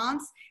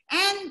restaurants,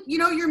 and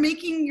you're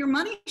making your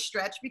money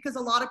stretch, because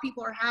a lot of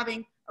people are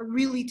having a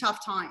really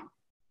tough time.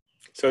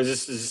 So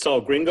is this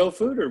all gringo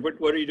food, or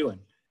what are you doing?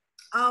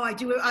 Oh, I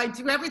do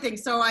everything.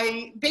 So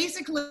I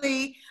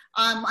basically,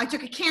 I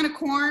took a can of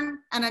corn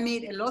and I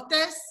made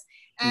elotes,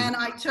 and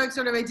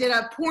I did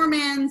a poor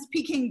man's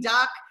Peking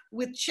duck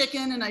with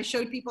chicken, and I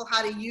showed people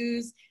how to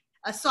use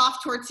a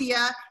soft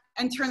tortilla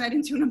and turn that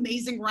into an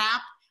amazing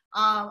wrap.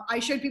 I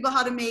showed people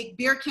how to make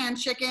beer can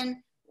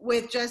chicken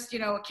with just,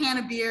 a can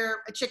of beer,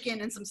 a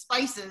chicken, and some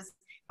spices,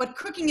 but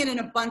cooking it in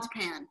a bundt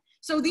pan.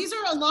 So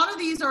a lot of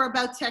these are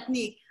about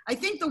technique. I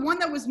think the one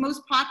that was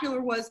most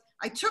popular was,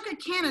 I took a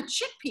can of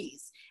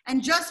chickpeas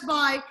and just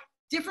by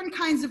different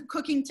kinds of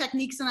cooking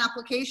techniques and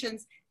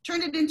applications,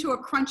 turned it into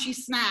a crunchy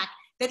snack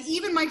that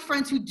even my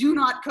friends who do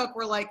not cook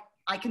were like,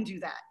 I can do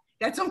that.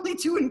 That's only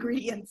 2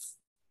 ingredients.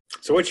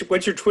 So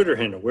what's your Twitter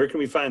handle? Where can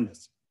we find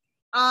this?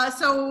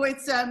 So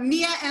it's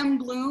Mia M.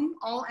 Bloom,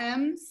 all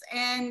M's,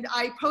 and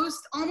I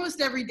post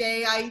almost every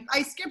day.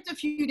 I skipped a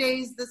few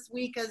days this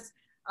week as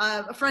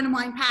a friend of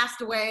mine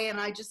passed away, and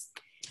I just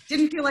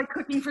didn't feel like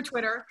cooking for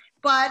Twitter,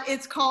 but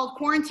it's called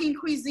Quarantine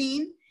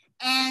Cuisine.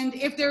 And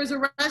if there's a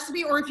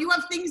recipe, or if you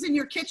have things in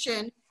your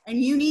kitchen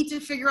and you need to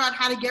figure out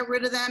how to get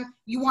rid of them,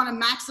 you want to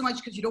maximize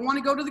because you don't want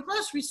to go to the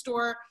grocery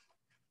store,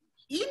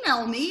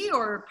 email me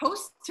or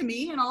post to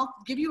me and I'll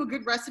give you a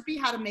good recipe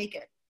how to make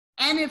it.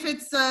 And if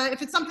it's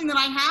something that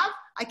I have,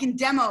 I can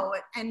demo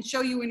it and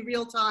show you in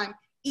real time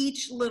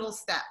each little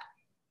step.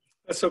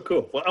 That's so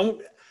cool. Well,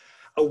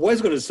 I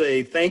was going to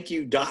say thank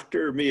you,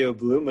 Dr. Mia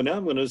Bloom, and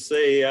I'm going to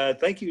say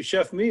thank you,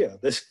 Chef Mia.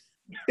 This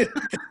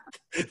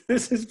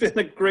has been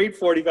a great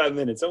 45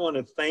 minutes. I want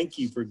to thank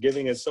you for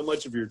giving us so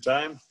much of your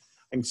time.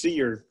 I can see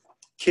your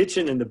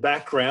kitchen in the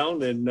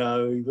background, and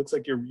it looks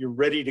like you're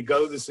ready to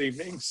go this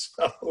evening.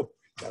 So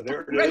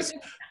there it is.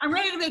 I'm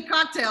ready to make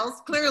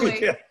cocktails,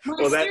 clearly. Yeah.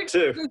 Well, that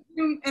too.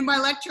 In my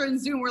lecture in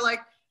Zoom, we're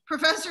like,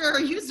 Professor,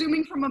 are you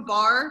Zooming from a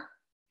bar?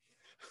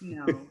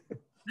 No.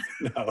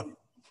 No,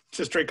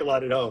 just drink a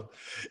lot at home.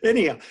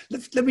 Anyhow,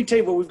 let me tell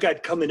you what we've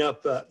got coming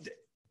up.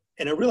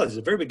 And I realized at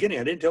the very beginning,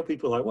 I didn't tell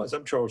people who I was.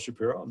 I'm Charles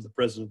Shapiro. I'm the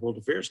president of World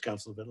Affairs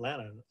Council of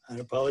Atlanta. I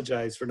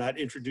apologize for not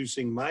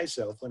introducing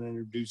myself when I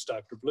introduced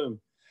Dr.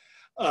 Bloom.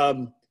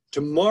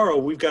 Tomorrow,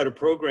 we've got a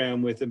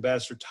program with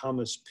Ambassador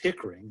Thomas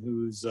Pickering,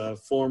 who's a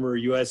former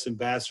U.S.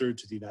 ambassador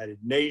to the United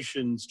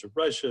Nations, to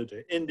Russia,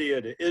 to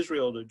India, to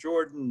Israel, to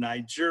Jordan,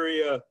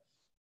 Nigeria,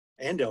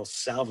 and El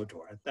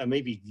Salvador. I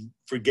may be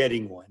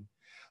forgetting one.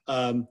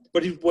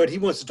 But what he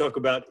wants to talk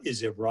about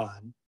is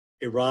Iran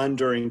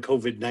during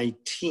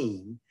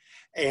COVID-19,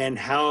 and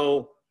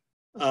how,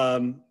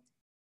 from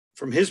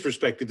his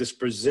perspective, this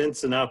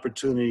presents an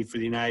opportunity for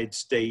the United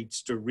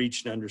States to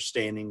reach an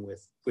understanding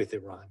with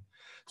Iran.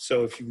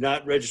 So if you've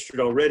not registered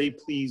already,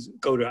 please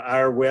go to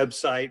our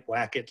website,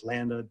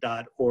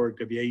 wacatlanta.org,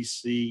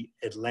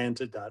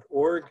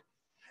 wacatlanta.org,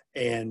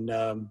 and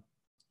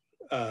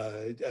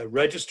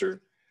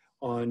register.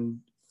 On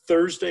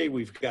Thursday,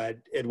 we've got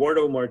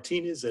Eduardo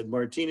Martinez. Ed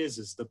Martinez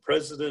is the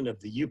president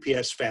of the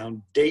UPS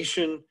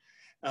Foundation.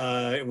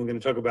 And we're going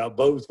to talk about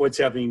both what's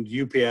happening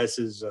to UPS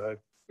as a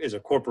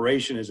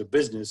corporation, as a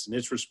business, and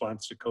its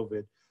response to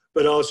COVID,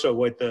 but also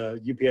what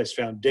the UPS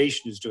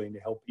Foundation is doing to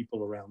help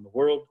people around the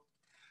world.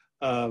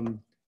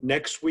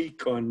 Next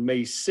week on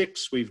May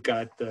 6th, we've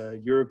got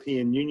the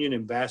European Union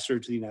Ambassador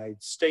to the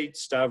United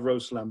States,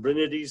 Stavros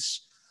Lambrinidis,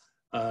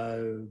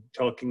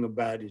 talking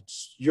about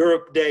its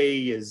Europe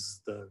Day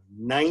is the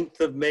 9th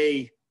of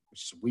May.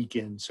 which is a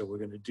weekend. So we're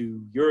going to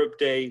do Europe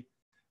Day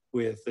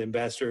with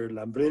Ambassador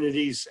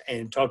Lambrinidis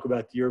and talk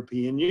about the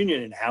European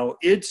Union and how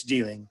it's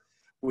dealing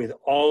with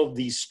all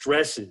these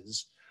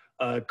stresses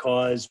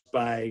caused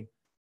by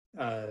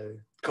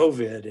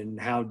COVID and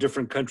how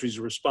different countries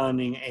are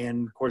responding.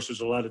 And of course,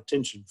 there's a lot of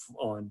tension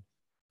on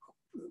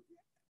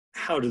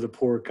how do the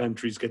poor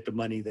countries get the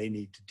money they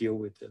need to deal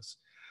with this.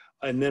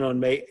 And then on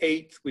May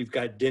 8th, we've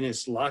got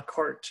Dennis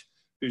Lockhart,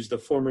 who's the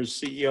former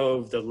CEO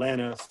of the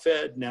Atlanta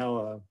Fed,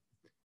 now an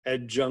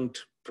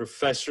adjunct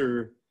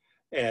professor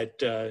at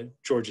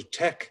Georgia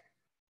Tech.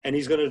 And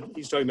he's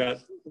talking about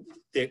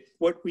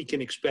what we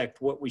can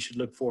expect, what we should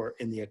look for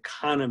in the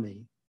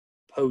economy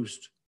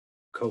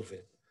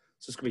post-COVID.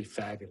 So it's going to be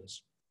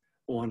fabulous.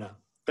 I want to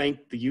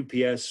thank the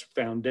UPS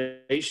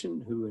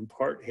Foundation, who in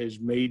part has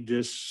made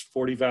this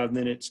 45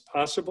 minutes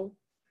possible.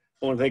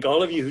 I want to thank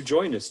all of you who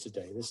joined us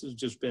today. This has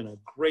just been a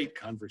great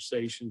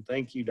conversation.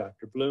 Thank you,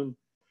 Dr. Bloom.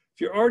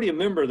 If you're already a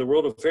member of the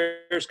World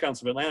Affairs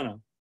Council of Atlanta,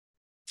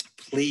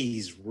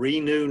 please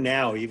renew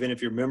now, even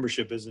if your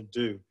membership isn't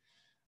due.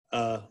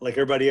 Like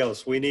everybody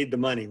else, we need the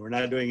money. We're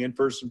not doing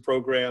in-person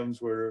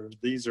programs where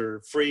these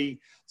are free.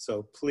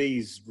 So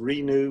please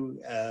renew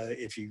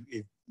if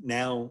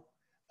now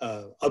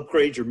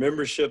upgrade your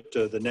membership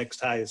to the next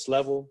highest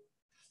level.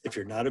 If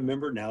you're not a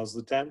member, now's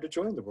the time to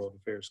join the World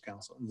Affairs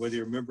Council. And whether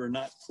you're a member or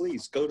not,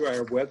 please go to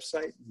our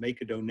website, make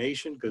a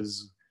donation,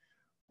 because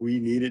we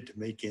need it to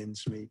make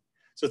ends meet.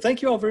 So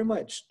thank you all very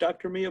much.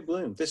 Dr. Mia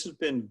Bloom, this has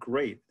been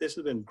great. This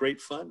has been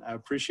great fun. I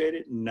appreciate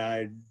it. And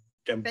I'm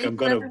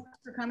going to...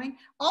 for coming.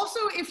 Also,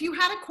 if you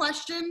had a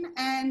question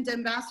and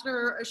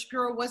Ambassador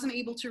Shapiro wasn't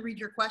able to read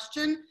your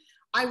question,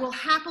 I will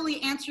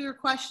happily answer your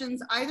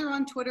questions either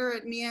on Twitter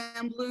at Mia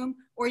M. Bloom,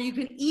 or you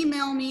can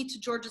email me to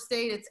Georgia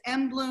State. It's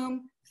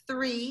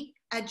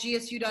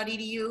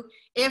mbloom3@gsu.edu.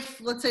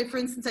 If, let's say, for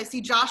instance, I see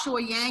Joshua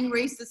Yang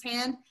raise his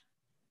hand,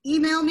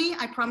 email me.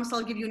 I promise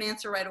I'll give you an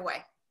answer right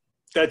away.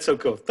 That's so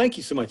cool. Thank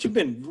you so much. You've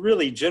been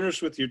really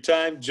generous with your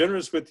time,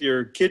 generous with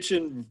your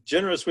kitchen,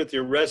 generous with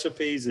your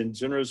recipes, and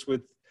generous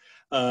with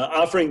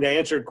offering to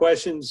answer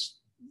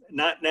questions,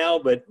 not now,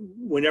 but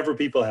whenever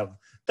people have them.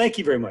 Thank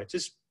you very much.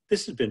 This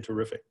has been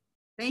terrific.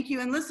 Thank you.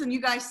 And listen, you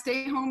guys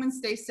stay home and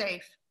stay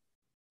safe.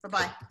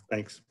 Bye-bye.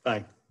 Thanks.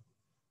 Bye.